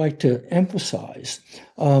stroke I'd like to emphasize,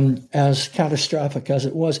 as catastrophic as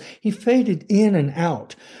it was. He faded in and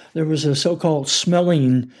out. There was a so-called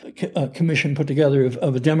smelling commission put together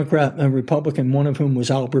of a Democrat and a Republican, one of whom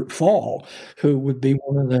was Albert Fall, who would be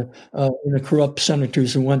one of the corrupt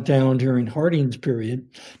senators who went down during Harding's period,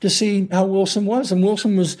 to see how Wilson was. And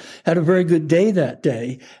Wilson had a very good day that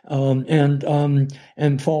day. And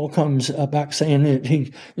Fall comes back saying that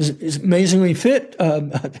he is amazingly fit.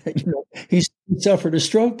 He suffered a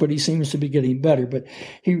stroke, but he seems to be getting better. But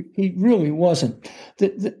he really wasn't.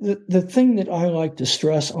 The thing that I like to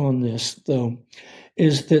stress on this, though,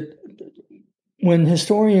 is that when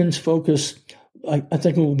historians focus, I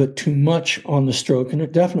think, a little bit too much on the stroke, and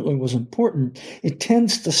it definitely was important, it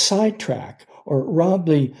tends to sidetrack or rob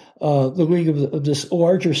the League of this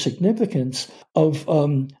larger significance of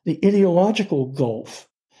the ideological gulf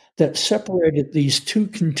that separated these two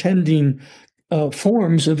contending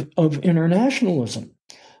forms of internationalism.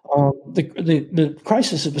 The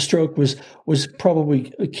crisis of the stroke was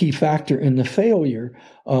probably a key factor in the failure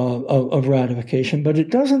of ratification, but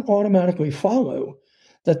it doesn't automatically follow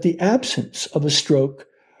that the absence of a stroke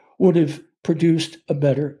would have produced a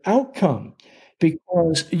better outcome,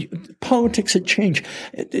 because politics had changed.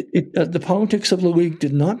 The politics of the League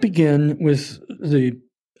did not begin with the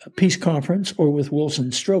peace conference or with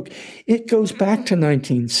Wilson's stroke. It goes back to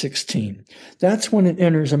 1916. That's when it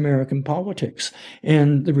enters American politics.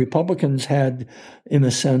 And the Republicans had, in a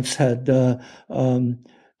sense,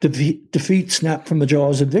 defeat snapped from the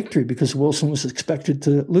jaws of victory, because Wilson was expected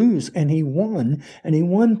to lose, and he won. And he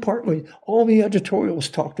won partly. All the editorials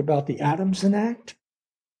talked about the Adamson Act,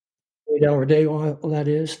 8-hour day law, that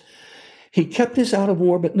is. He kept us out of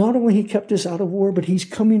war, but not only he kept us out of war, but he's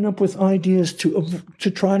coming up with ideas to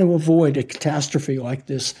try to avoid a catastrophe like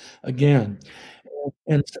this again.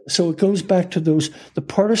 And so it goes back to the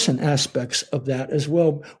partisan aspects of that as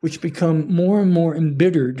well, which become more and more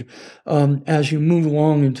embittered as you move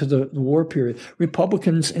along into the war period.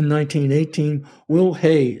 Republicans in 1918, Will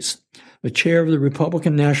Hayes, the chair of the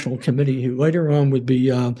Republican National Committee, who later on would be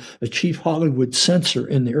a chief Hollywood censor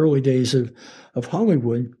in the early days of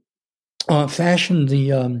Hollywood, fashioned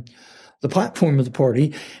the platform of the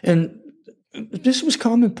party, and this was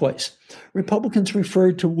commonplace. Republicans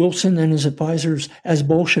referred to Wilson and his advisors as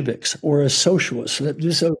Bolsheviks or as socialists.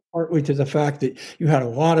 This is partly to the fact that you had a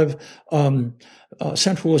lot of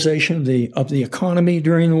centralization of the economy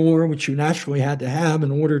during the war, which you naturally had to have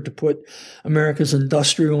in order to put America's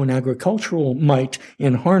industrial and agricultural might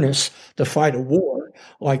in harness to fight a war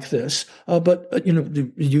like this. But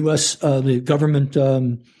the U.S. The government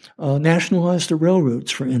nationalized the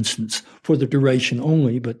railroads, for instance, for the duration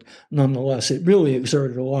only, but nonetheless, it really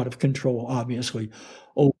exerted a lot of control, obviously,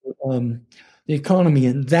 over the economy.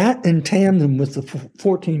 And that, in tandem with the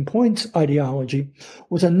 14 points ideology,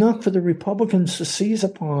 was enough for the Republicans to seize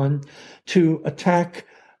upon to attack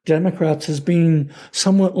Democrats as being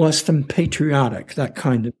somewhat less than patriotic, that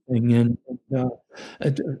kind of thing. And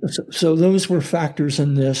so those were factors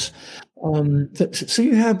in this. So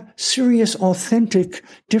you have serious, authentic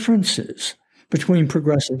differences between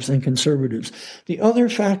progressives and conservatives. The other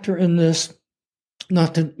factor in this,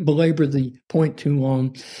 not to belabor the point too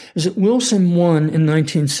long, is that Wilson won in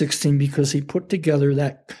 1916 because he put together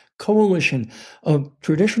that coalition of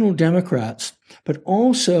traditional Democrats, but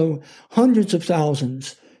also hundreds of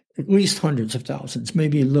thousands, at least hundreds of thousands,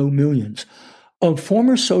 maybe low millions, of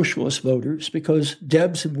former socialist voters, because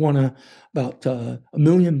Debs had won about 1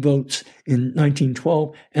 million votes in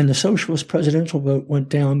 1912, and the socialist presidential vote went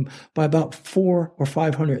down by about 400,000 or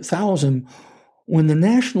 500,000, when the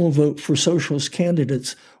national vote for socialist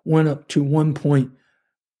candidates went up to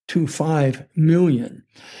 1.25 million.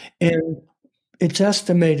 And it's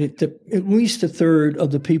estimated that at least a third of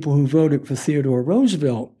the people who voted for Theodore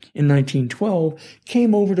Roosevelt in 1912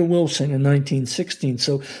 came over to Wilson in 1916.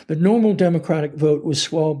 So the normal Democratic vote was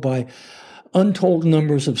swelled by untold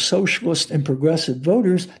numbers of socialist and progressive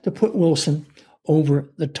voters to put Wilson over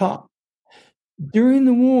the top. During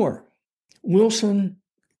the war, Wilson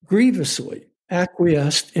grievously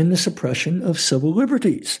acquiesced in the suppression of civil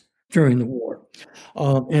liberties during the war.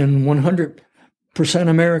 And 100%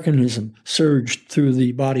 Americanism surged through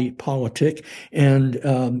the body politic, and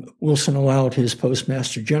Wilson allowed his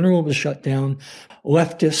postmaster general to shut down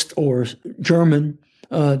leftist or German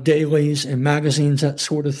dailies and magazines, that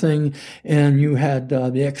sort of thing. And you had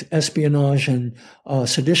the Espionage and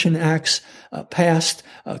Sedition Acts passed.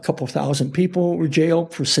 A couple thousand people were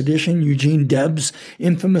jailed for sedition. Eugene Debs,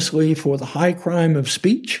 infamously for the high crime of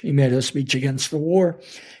speech. He made a speech against the war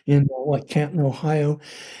in Canton, Ohio,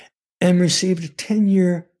 and received a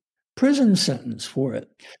 10-year prison sentence for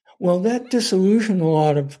it. Well, that disillusioned a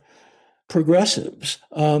lot of progressives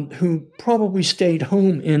who probably stayed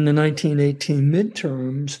home in the 1918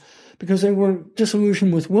 midterms because they were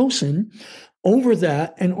disillusioned with Wilson over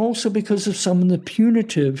that, and also because of some of the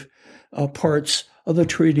punitive parts of the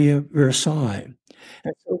Treaty of Versailles.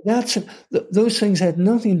 And so those things had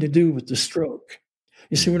nothing to do with the stroke.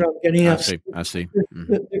 You see what I'm getting at? I see.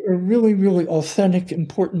 There are really, really authentic,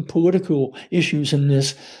 important political issues in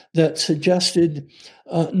this that suggested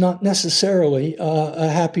not necessarily a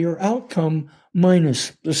happier outcome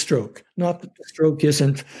minus the stroke. Not that the stroke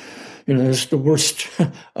isn't, it's the worst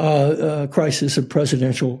crisis of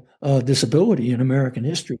presidential disability in American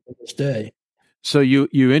history to this day. So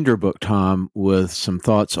you end your book, Tom, with some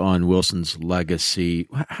thoughts on Wilson's legacy.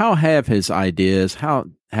 How have his ideas, how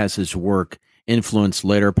has his work influenced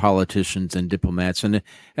later politicians and diplomats? And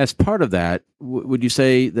as part of that, would you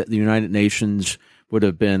say that the United Nations would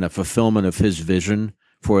have been a fulfillment of his vision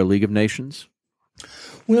for a League of Nations?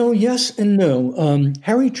 Well, yes and no.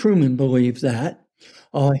 Harry Truman believed that.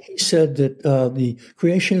 He said that the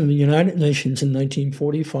creation of the United Nations in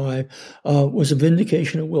 1945 was a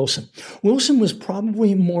vindication of Wilson. Wilson was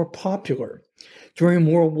probably more popular during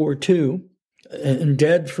World War II and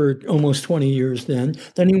dead for almost 20 years then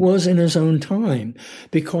than he was in his own time,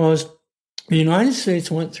 because the United States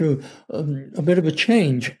went through a bit of a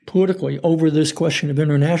change politically over this question of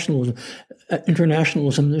internationalism.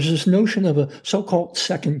 There's this notion of a so-called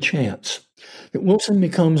second chance. That Wilson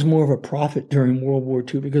becomes more of a prophet during World War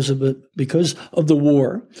II because of the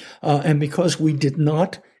war, and because we did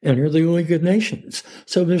not enter the League of Nations.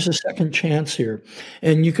 So there's a second chance here.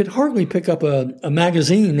 And you could hardly pick up a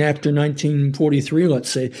magazine after 1943, let's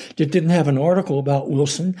say, that didn't have an article about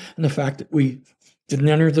Wilson and the fact that we didn't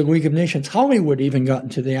enter the League of Nations. Hollywood even got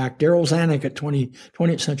into the act. Daryl Zanuck at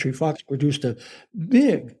 20th Century Fox produced a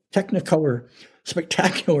big Technicolor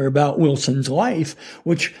spectacular about Wilson's life,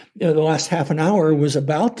 which the last half an hour was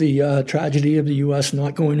about the tragedy of the U.S.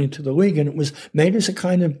 not going into the League, and it was made as a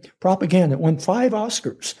kind of propaganda. It won 5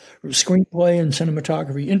 Oscars for screenplay and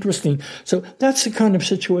cinematography. Interesting. So that's the kind of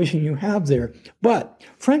situation you have there. But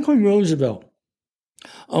Franklin Roosevelt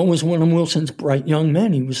was one of Wilson's bright young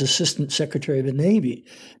men. He was Assistant Secretary of the Navy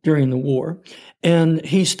during the war, and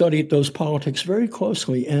he studied those politics very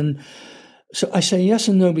closely. And so I say yes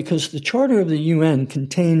and no because the Charter of the UN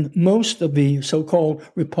contained most of the so-called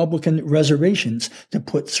Republican reservations to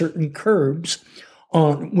put certain curbs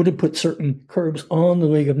on the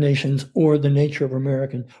League of Nations or the nature of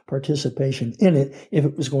American participation in it if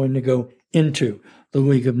it was going to go into the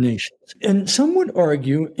League of Nations. And some would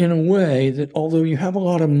argue in a way that although you have a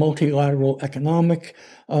lot of multilateral economic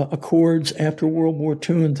accords after World War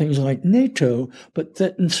II and things like NATO, but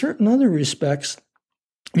that in certain other respects,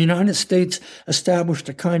 the United States established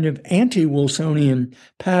a kind of anti-Wilsonian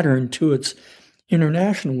pattern to its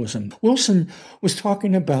internationalism. Wilson was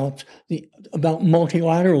talking about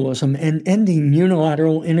multilateralism and ending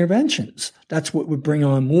unilateral interventions. That's what would bring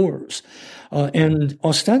on wars. And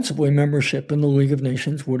ostensibly, membership in the League of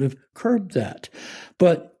Nations would have curbed that.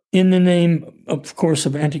 But in the name, of course,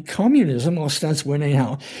 of anti-communism, ostensibly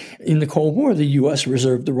anyhow, in the Cold War, the U.S.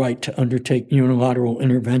 reserved the right to undertake unilateral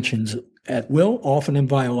interventions at will, often in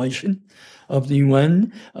violation of the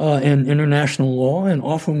UN and international law, and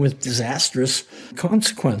often with disastrous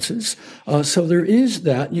consequences. So there is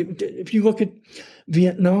that. If you look at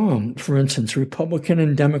Vietnam, for instance, Republican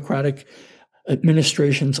and Democratic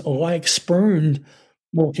administrations alike spurned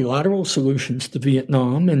multilateral solutions to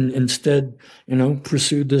Vietnam and instead,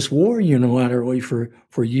 pursued this war unilaterally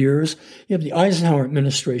for years. You have the Eisenhower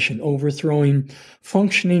administration overthrowing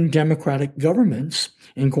functioning democratic governments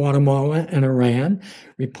in Guatemala and Iran,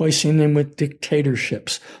 replacing them with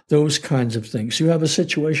dictatorships, those kinds of things. You have a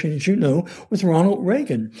situation, as you know, with Ronald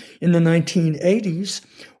Reagan in the 1980s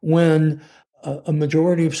when a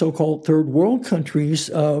majority of so-called third world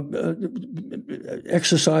countries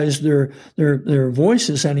exercised their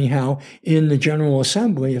voices anyhow in the General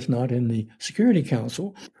Assembly, if not in the Security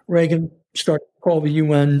Council. Reagan started to call the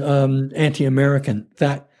UN anti-American,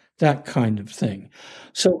 that kind of thing.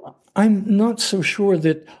 So I'm not so sure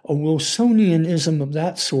that a Wilsonianism of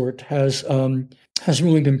that sort has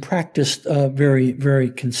really been practiced very,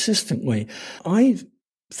 very consistently. I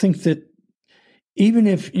think that even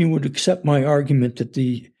if you would accept my argument that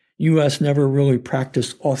the U.S. never really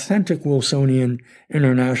practiced authentic Wilsonian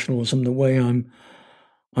internationalism the way I'm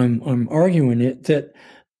arguing it, that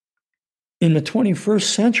in the 21st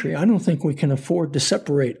century, I don't think we can afford to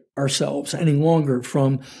separate ourselves any longer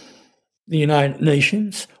from the United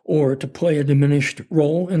Nations or to play a diminished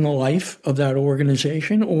role in the life of that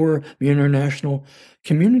organization or the international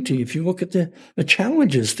community. If you look at the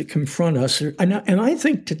challenges that confront us, and I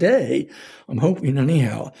think today, I'm hoping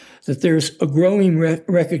anyhow, that there's a growing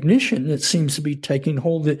recognition that seems to be taking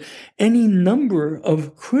hold that any number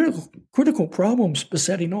of critical problems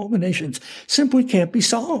besetting all the nations simply can't be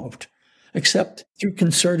solved except through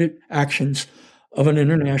concerted actions of an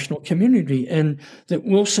international community, and that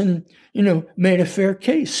Wilson, made a fair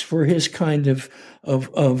case for his kind of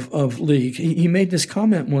league. He made this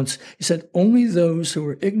comment once. He said, "Only those who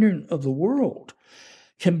are ignorant of the world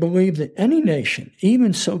can believe that any nation,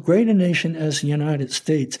 even so great a nation as the United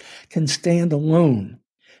States, can stand alone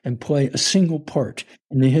and play a single part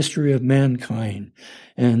in the history of mankind."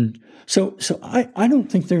 And so I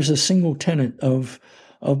don't think there's a single tenet of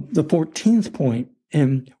the 14th point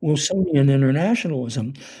in Wilsonian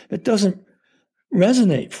internationalism that doesn't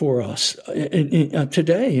resonate for us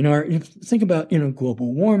today. Think about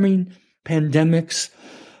global warming, pandemics,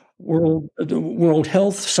 world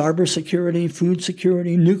health, cybersecurity, food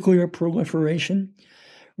security, nuclear proliferation,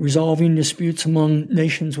 resolving disputes among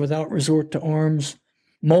nations without resort to arms,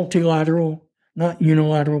 multilateral, not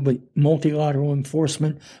unilateral, but multilateral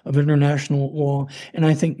enforcement of international law, and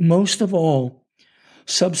I think most of all,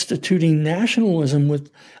 substituting nationalism with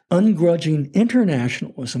ungrudging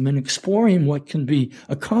internationalism and exploring what can be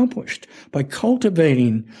accomplished by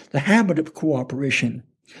cultivating the habit of cooperation.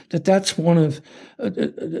 That's one of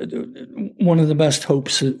the best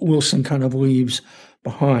hopes that Wilson kind of leaves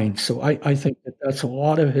behind. So I think that's a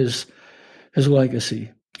lot of his legacy,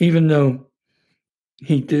 even though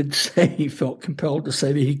he did say he felt compelled to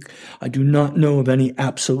say that I do not know of any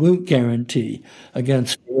absolute guarantee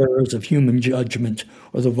against the errors of human judgment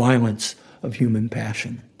or the violence of human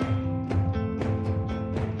passion.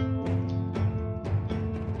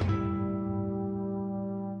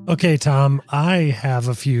 Okay, Tom, I have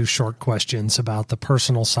a few short questions about the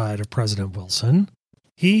personal side of President Wilson.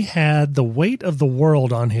 He had the weight of the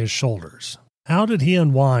world on his shoulders. How did he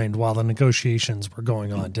unwind while the negotiations were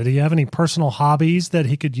going on? Did he have any personal hobbies that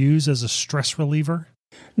he could use as a stress reliever?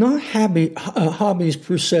 Not hobbies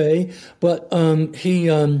per se, but he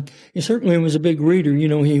certainly was a big reader.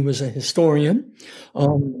 He was a historian,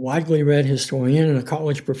 widely read historian, and a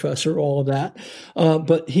college professor. All of that,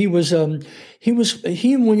 but he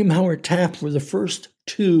and William Howard Taft were the first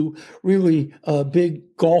two really big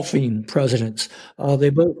golfing presidents. They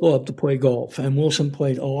both loved to play golf, and Wilson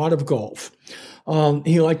played a lot of golf.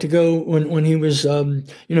 He liked to go when he was, a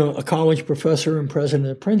college professor and president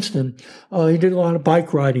of Princeton. He did a lot of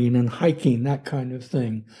bike riding and hiking, that kind of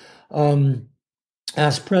thing.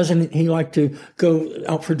 As president, he liked to go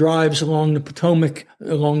out for drives along the Potomac,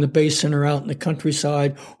 along the basin, or out in the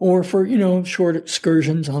countryside, or for, short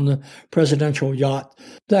excursions on the presidential yacht,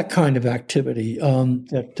 that kind of activity.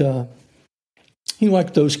 He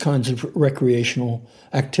liked those kinds of recreational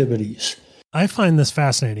activities. I find this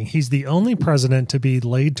fascinating. He's the only president to be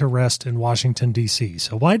laid to rest in Washington, D.C.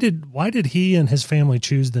 So why did he and his family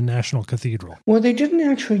choose the National Cathedral? Well, they didn't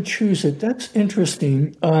actually choose it. That's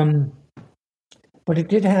interesting. But it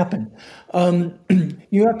did happen.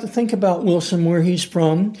 You have to think about Wilson, where he's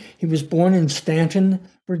from. He was born in Stanton,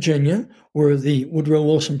 Virginia, where the Woodrow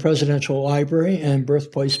Wilson Presidential Library and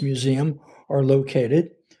Birthplace Museum are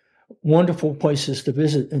located. Wonderful places to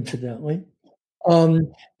visit, incidentally.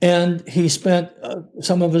 And he spent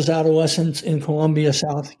some of his adolescence in Columbia,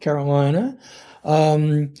 South Carolina.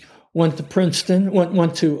 Went to Princeton,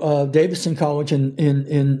 went to Davidson College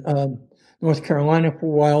in North Carolina for a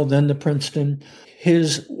while, then to Princeton.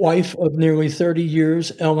 His wife of nearly 30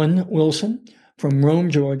 years, Ellen Wilson, from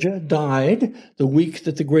Rome, Georgia, died the week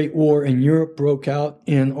that the Great War in Europe broke out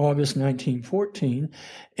in August 1914.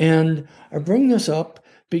 And I bring this up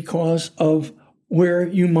because of where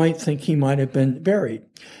you might think he might have been buried.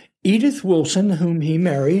 Edith Wilson, whom he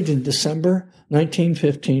married in December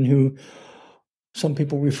 1915, who some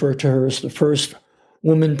people refer to her as the first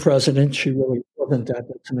woman president. She really wasn't that.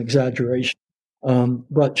 That's an exaggeration.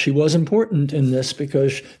 But she was important in this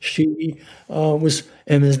because she was,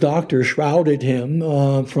 and his doctor shrouded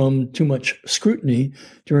him from too much scrutiny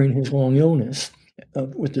during his long illness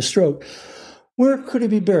with the stroke. Where could he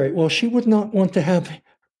be buried? Well, she would not want to have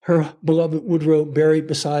her beloved Woodrow buried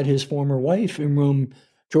beside his former wife in Rome,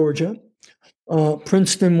 Georgia.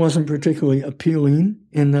 Princeton wasn't particularly appealing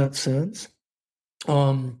in that sense.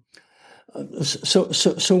 So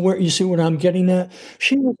where you see what I'm getting at?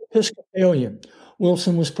 She was Episcopalian.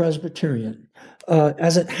 Wilson was Presbyterian.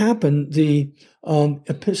 As it happened, the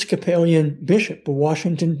Episcopalian bishop of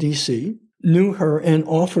Washington, D.C., knew her and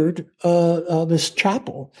offered this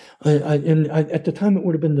chapel. At the time, it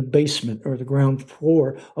would have been the basement or the ground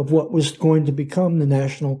floor of what was going to become the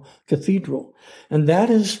National Cathedral. And that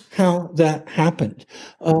is how that happened.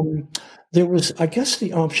 There was, I guess,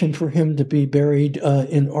 the option for him to be buried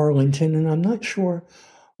in Arlington, and I'm not sure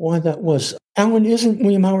why that was. Alan, isn't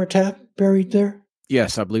William Howard Taft buried there?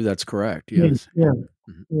 Yes, I believe that's correct. Yes. Yeah.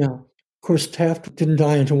 Yeah. Of course, Taft didn't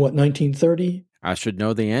die until, 1930? I should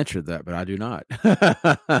know the answer to that, but I do not.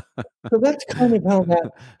 So that's kind of how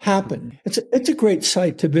that happened. It's a great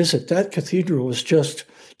site to visit. That cathedral is just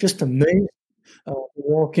amazing. To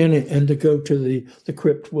walk in it and to go to the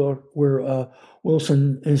crypt where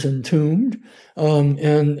Wilson is entombed, and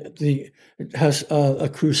it has a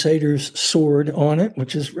Crusader's sword on it,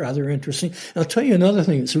 which is rather interesting. And I'll tell you another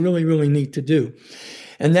thing that's really, really neat to do,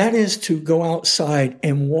 and that is to go outside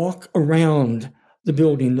and walk around the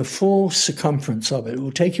building, the full circumference of it. It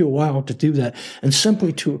will take you a while to do that, and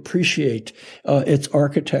simply to appreciate its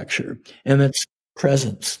architecture and its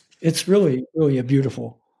presence. It's really, really a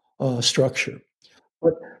beautiful structure.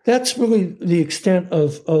 But that's really the extent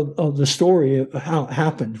of the story of how it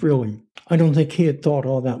happened, really. I don't think he had thought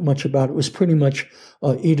all that much about it. It was pretty much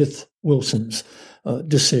Edith Wilson's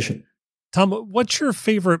decision. Tom, what's your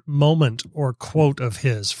favorite moment or quote of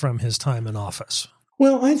his from his time in office?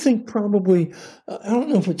 Well, I think probably, I don't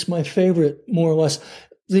know if it's my favorite, more or less,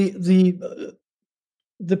 the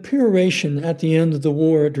peroration at the end of the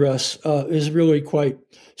war address is really quite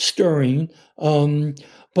stirring.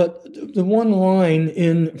 But the one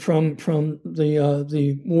line from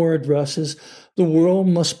the war address is, "The world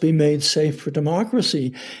must be made safe for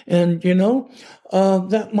democracy." And,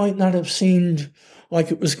 that might not have seemed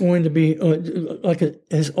like it was going to be, like it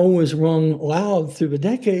has always rung loud through the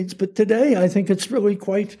decades, but today I think it's really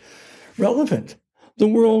quite relevant. The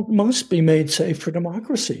world must be made safe for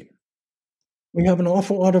democracy. We have an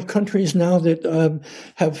awful lot of countries now that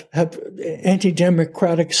have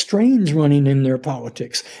anti-democratic strains running in their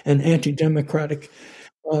politics and anti-democratic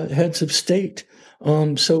heads of state.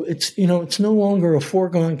 So it's no longer a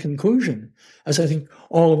foregone conclusion, as I think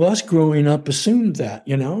all of us growing up assumed that.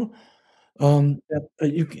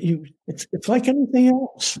 It's like anything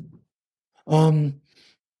else. The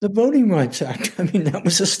Voting Rights Act, that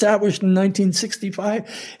was established in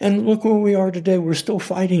 1965, and look where we are today. We're still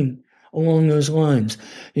fighting along those lines.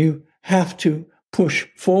 You have to push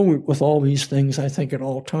forward with all these things, I think, at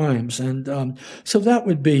all times. And so that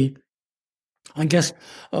would be, I guess,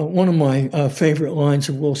 one of my favorite lines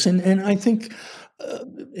of Wilson. And I think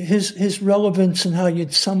his relevance and how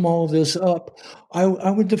you'd sum all this up, I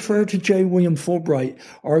would defer to J. William Fulbright,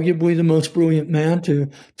 arguably the most brilliant man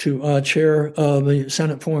to chair the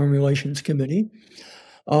Senate Foreign Relations Committee,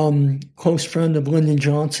 close friend of Lyndon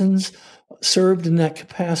Johnson's, served in that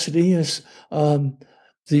capacity as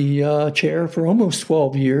the chair for almost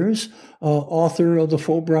 12 years, author of the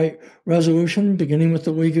Fulbright Resolution, beginning with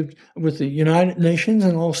with the United Nations,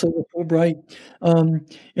 and also the Fulbright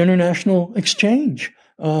International Exchange.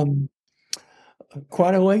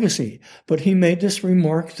 Quite a legacy. But he made this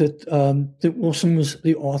remark that Wilson was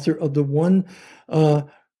the author of the one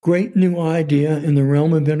great new idea in the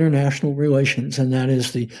realm of international relations, and that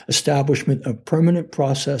is the establishment of permanent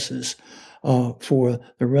processes for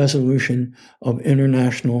the resolution of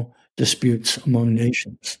international disputes among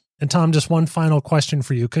nations. And Tom, just one final question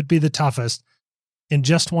for you. Could be the toughest. In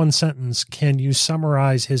just one sentence, can you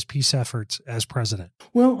summarize his peace efforts as president?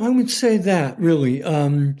 Well, I would say that, really,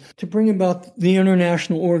 to bring about the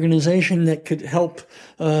international organization that could help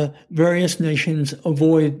various nations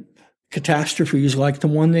avoid catastrophes like the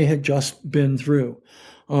one they had just been through.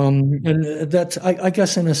 And that's, I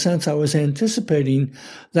guess, in a sense, I was anticipating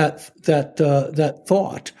that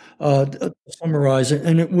thought, to summarize it,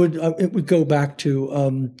 and it would go back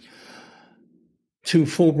to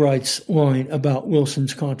Fulbright's line about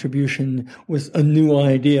Wilson's contribution with a new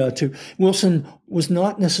idea. Wilson was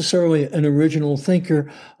not necessarily an original thinker,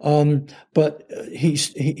 but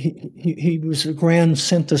he was a grand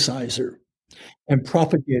synthesizer and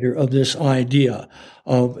propagator of this idea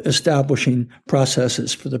of establishing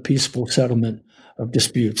processes for the peaceful settlement of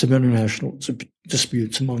disputes, of international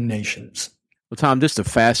disputes among nations. Well, Tom, this is a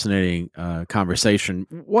fascinating conversation.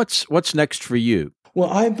 What's next for you? Well,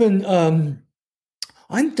 I've done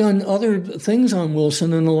other things on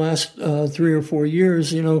Wilson in the last 3 or 4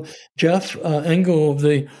 years. Jeff Engel of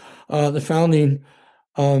the founding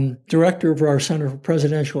director of our Center for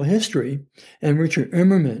Presidential History, and Richard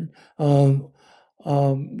Immerman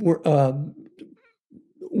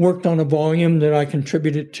worked on a volume that I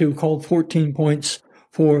contributed to called 14 Points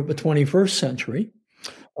for the 21st Century.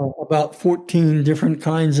 about 14 different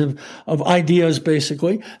kinds of ideas,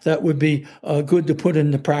 basically, that would be good to put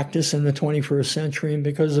into practice in the 21st century. And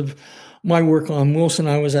because of my work on Wilson,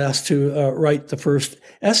 I was asked to write the first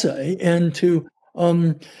essay and to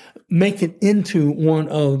make it into one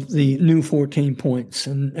of the new 14 points.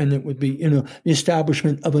 And it would be, the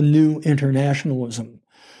establishment of a new internationalism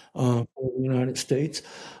for the United States.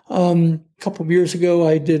 A couple of years ago,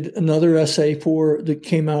 I did another essay that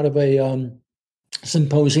came out of a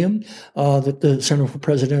symposium that the Center for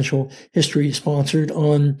Presidential History sponsored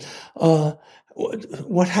on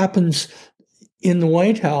what happens in the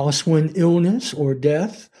White House when illness or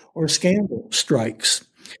death or scandal strikes.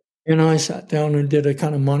 And I sat down and did a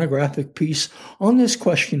kind of monographic piece on this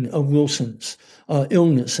question of Wilson's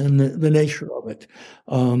illness and the nature of it,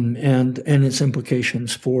 and its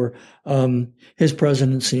implications for his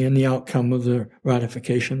presidency and the outcome of the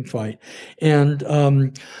ratification fight.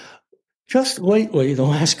 And just lately, the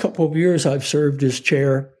last couple of years, I've served as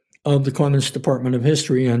chair of the Clements Department of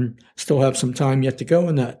History and still have some time yet to go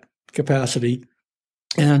in that capacity.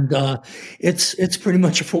 And it's pretty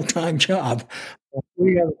much a full-time job.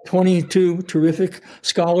 We have 22 terrific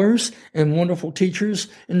scholars and wonderful teachers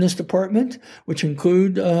in this department, which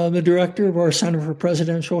include the director of our Center for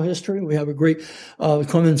Presidential History. We have a great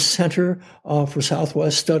Clements Center for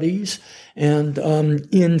Southwest Studies. And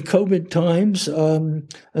in COVID times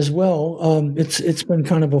as well, it's been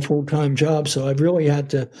kind of a full-time job. So I've really had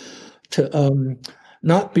to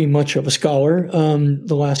not be much of a scholar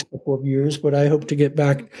the last couple of years, but I hope to get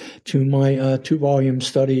back to my 2-volume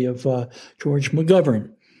study of George McGovern,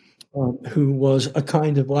 who was a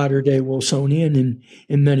kind of latter-day Wilsonian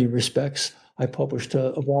in many respects. I published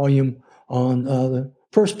a volume on the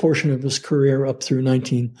first portion of his career up through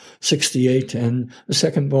 1968, and the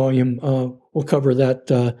second volume will cover that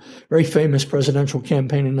very famous presidential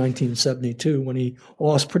campaign in 1972 when he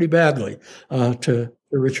lost pretty badly to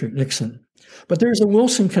Richard Nixon. But there's a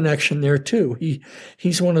Wilson connection there, too.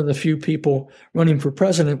 He's one of the few people running for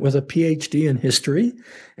president with a PhD in history,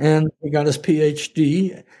 and he got his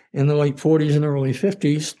PhD in the late 40s and early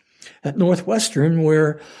 50s at Northwestern,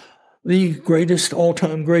 where the greatest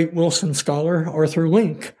all-time great Wilson scholar, Arthur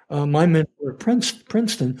Link, my mentor at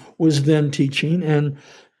Princeton, was then teaching, and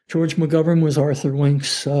George McGovern was Arthur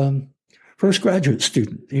Link's first graduate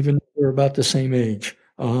student, even though they're about the same age.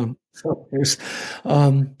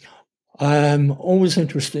 I'm always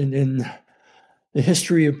interested in the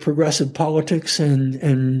history of progressive politics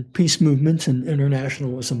and peace movements and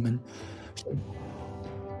internationalism. And so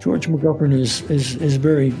George McGovern is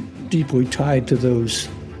very deeply tied to those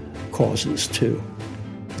causes, too.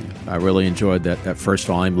 I really enjoyed that first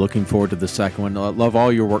volume. Looking forward to the second one. I love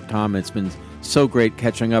all your work, Tom. It's been so great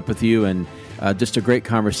catching up with you, and just a great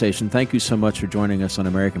conversation. Thank you so much for joining us on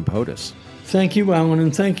American POTUS. Thank you, Alan,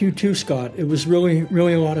 and thank you too, Scott. It was really,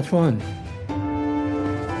 really a lot of fun.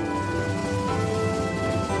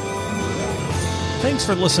 Thanks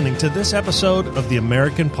for listening to this episode of the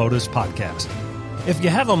American POTUS podcast. If you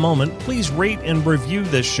have a moment, please rate and review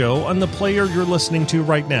this show on the player you're listening to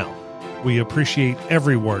right now. We appreciate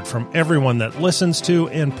every word from everyone that listens to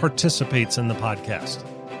and participates in the podcast.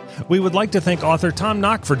 We would like to thank author Tom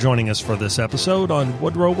Nock for joining us for this episode on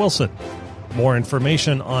Woodrow Wilson. More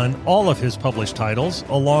information on all of his published titles,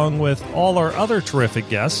 along with all our other terrific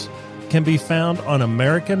guests, can be found on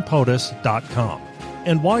AmericanPOTUS.com.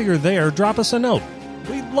 And while you're there, drop us a note.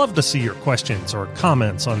 We'd love to see your questions or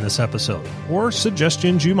comments on this episode, or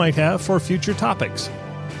suggestions you might have for future topics.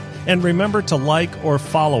 And remember to like or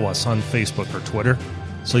follow us on Facebook or Twitter,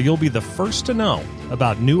 so you'll be the first to know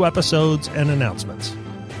about new episodes and announcements.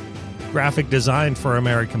 Graphic design for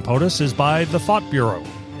American POTUS is by The Thought Bureau.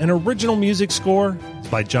 An original music score is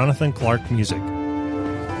by Jonathan Clark Music.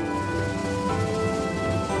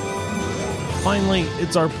 Finally,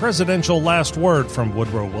 it's our presidential last word from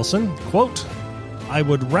Woodrow Wilson. Quote, "I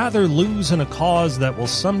would rather lose in a cause that will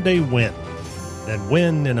someday win than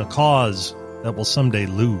win in a cause that will someday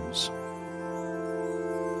lose."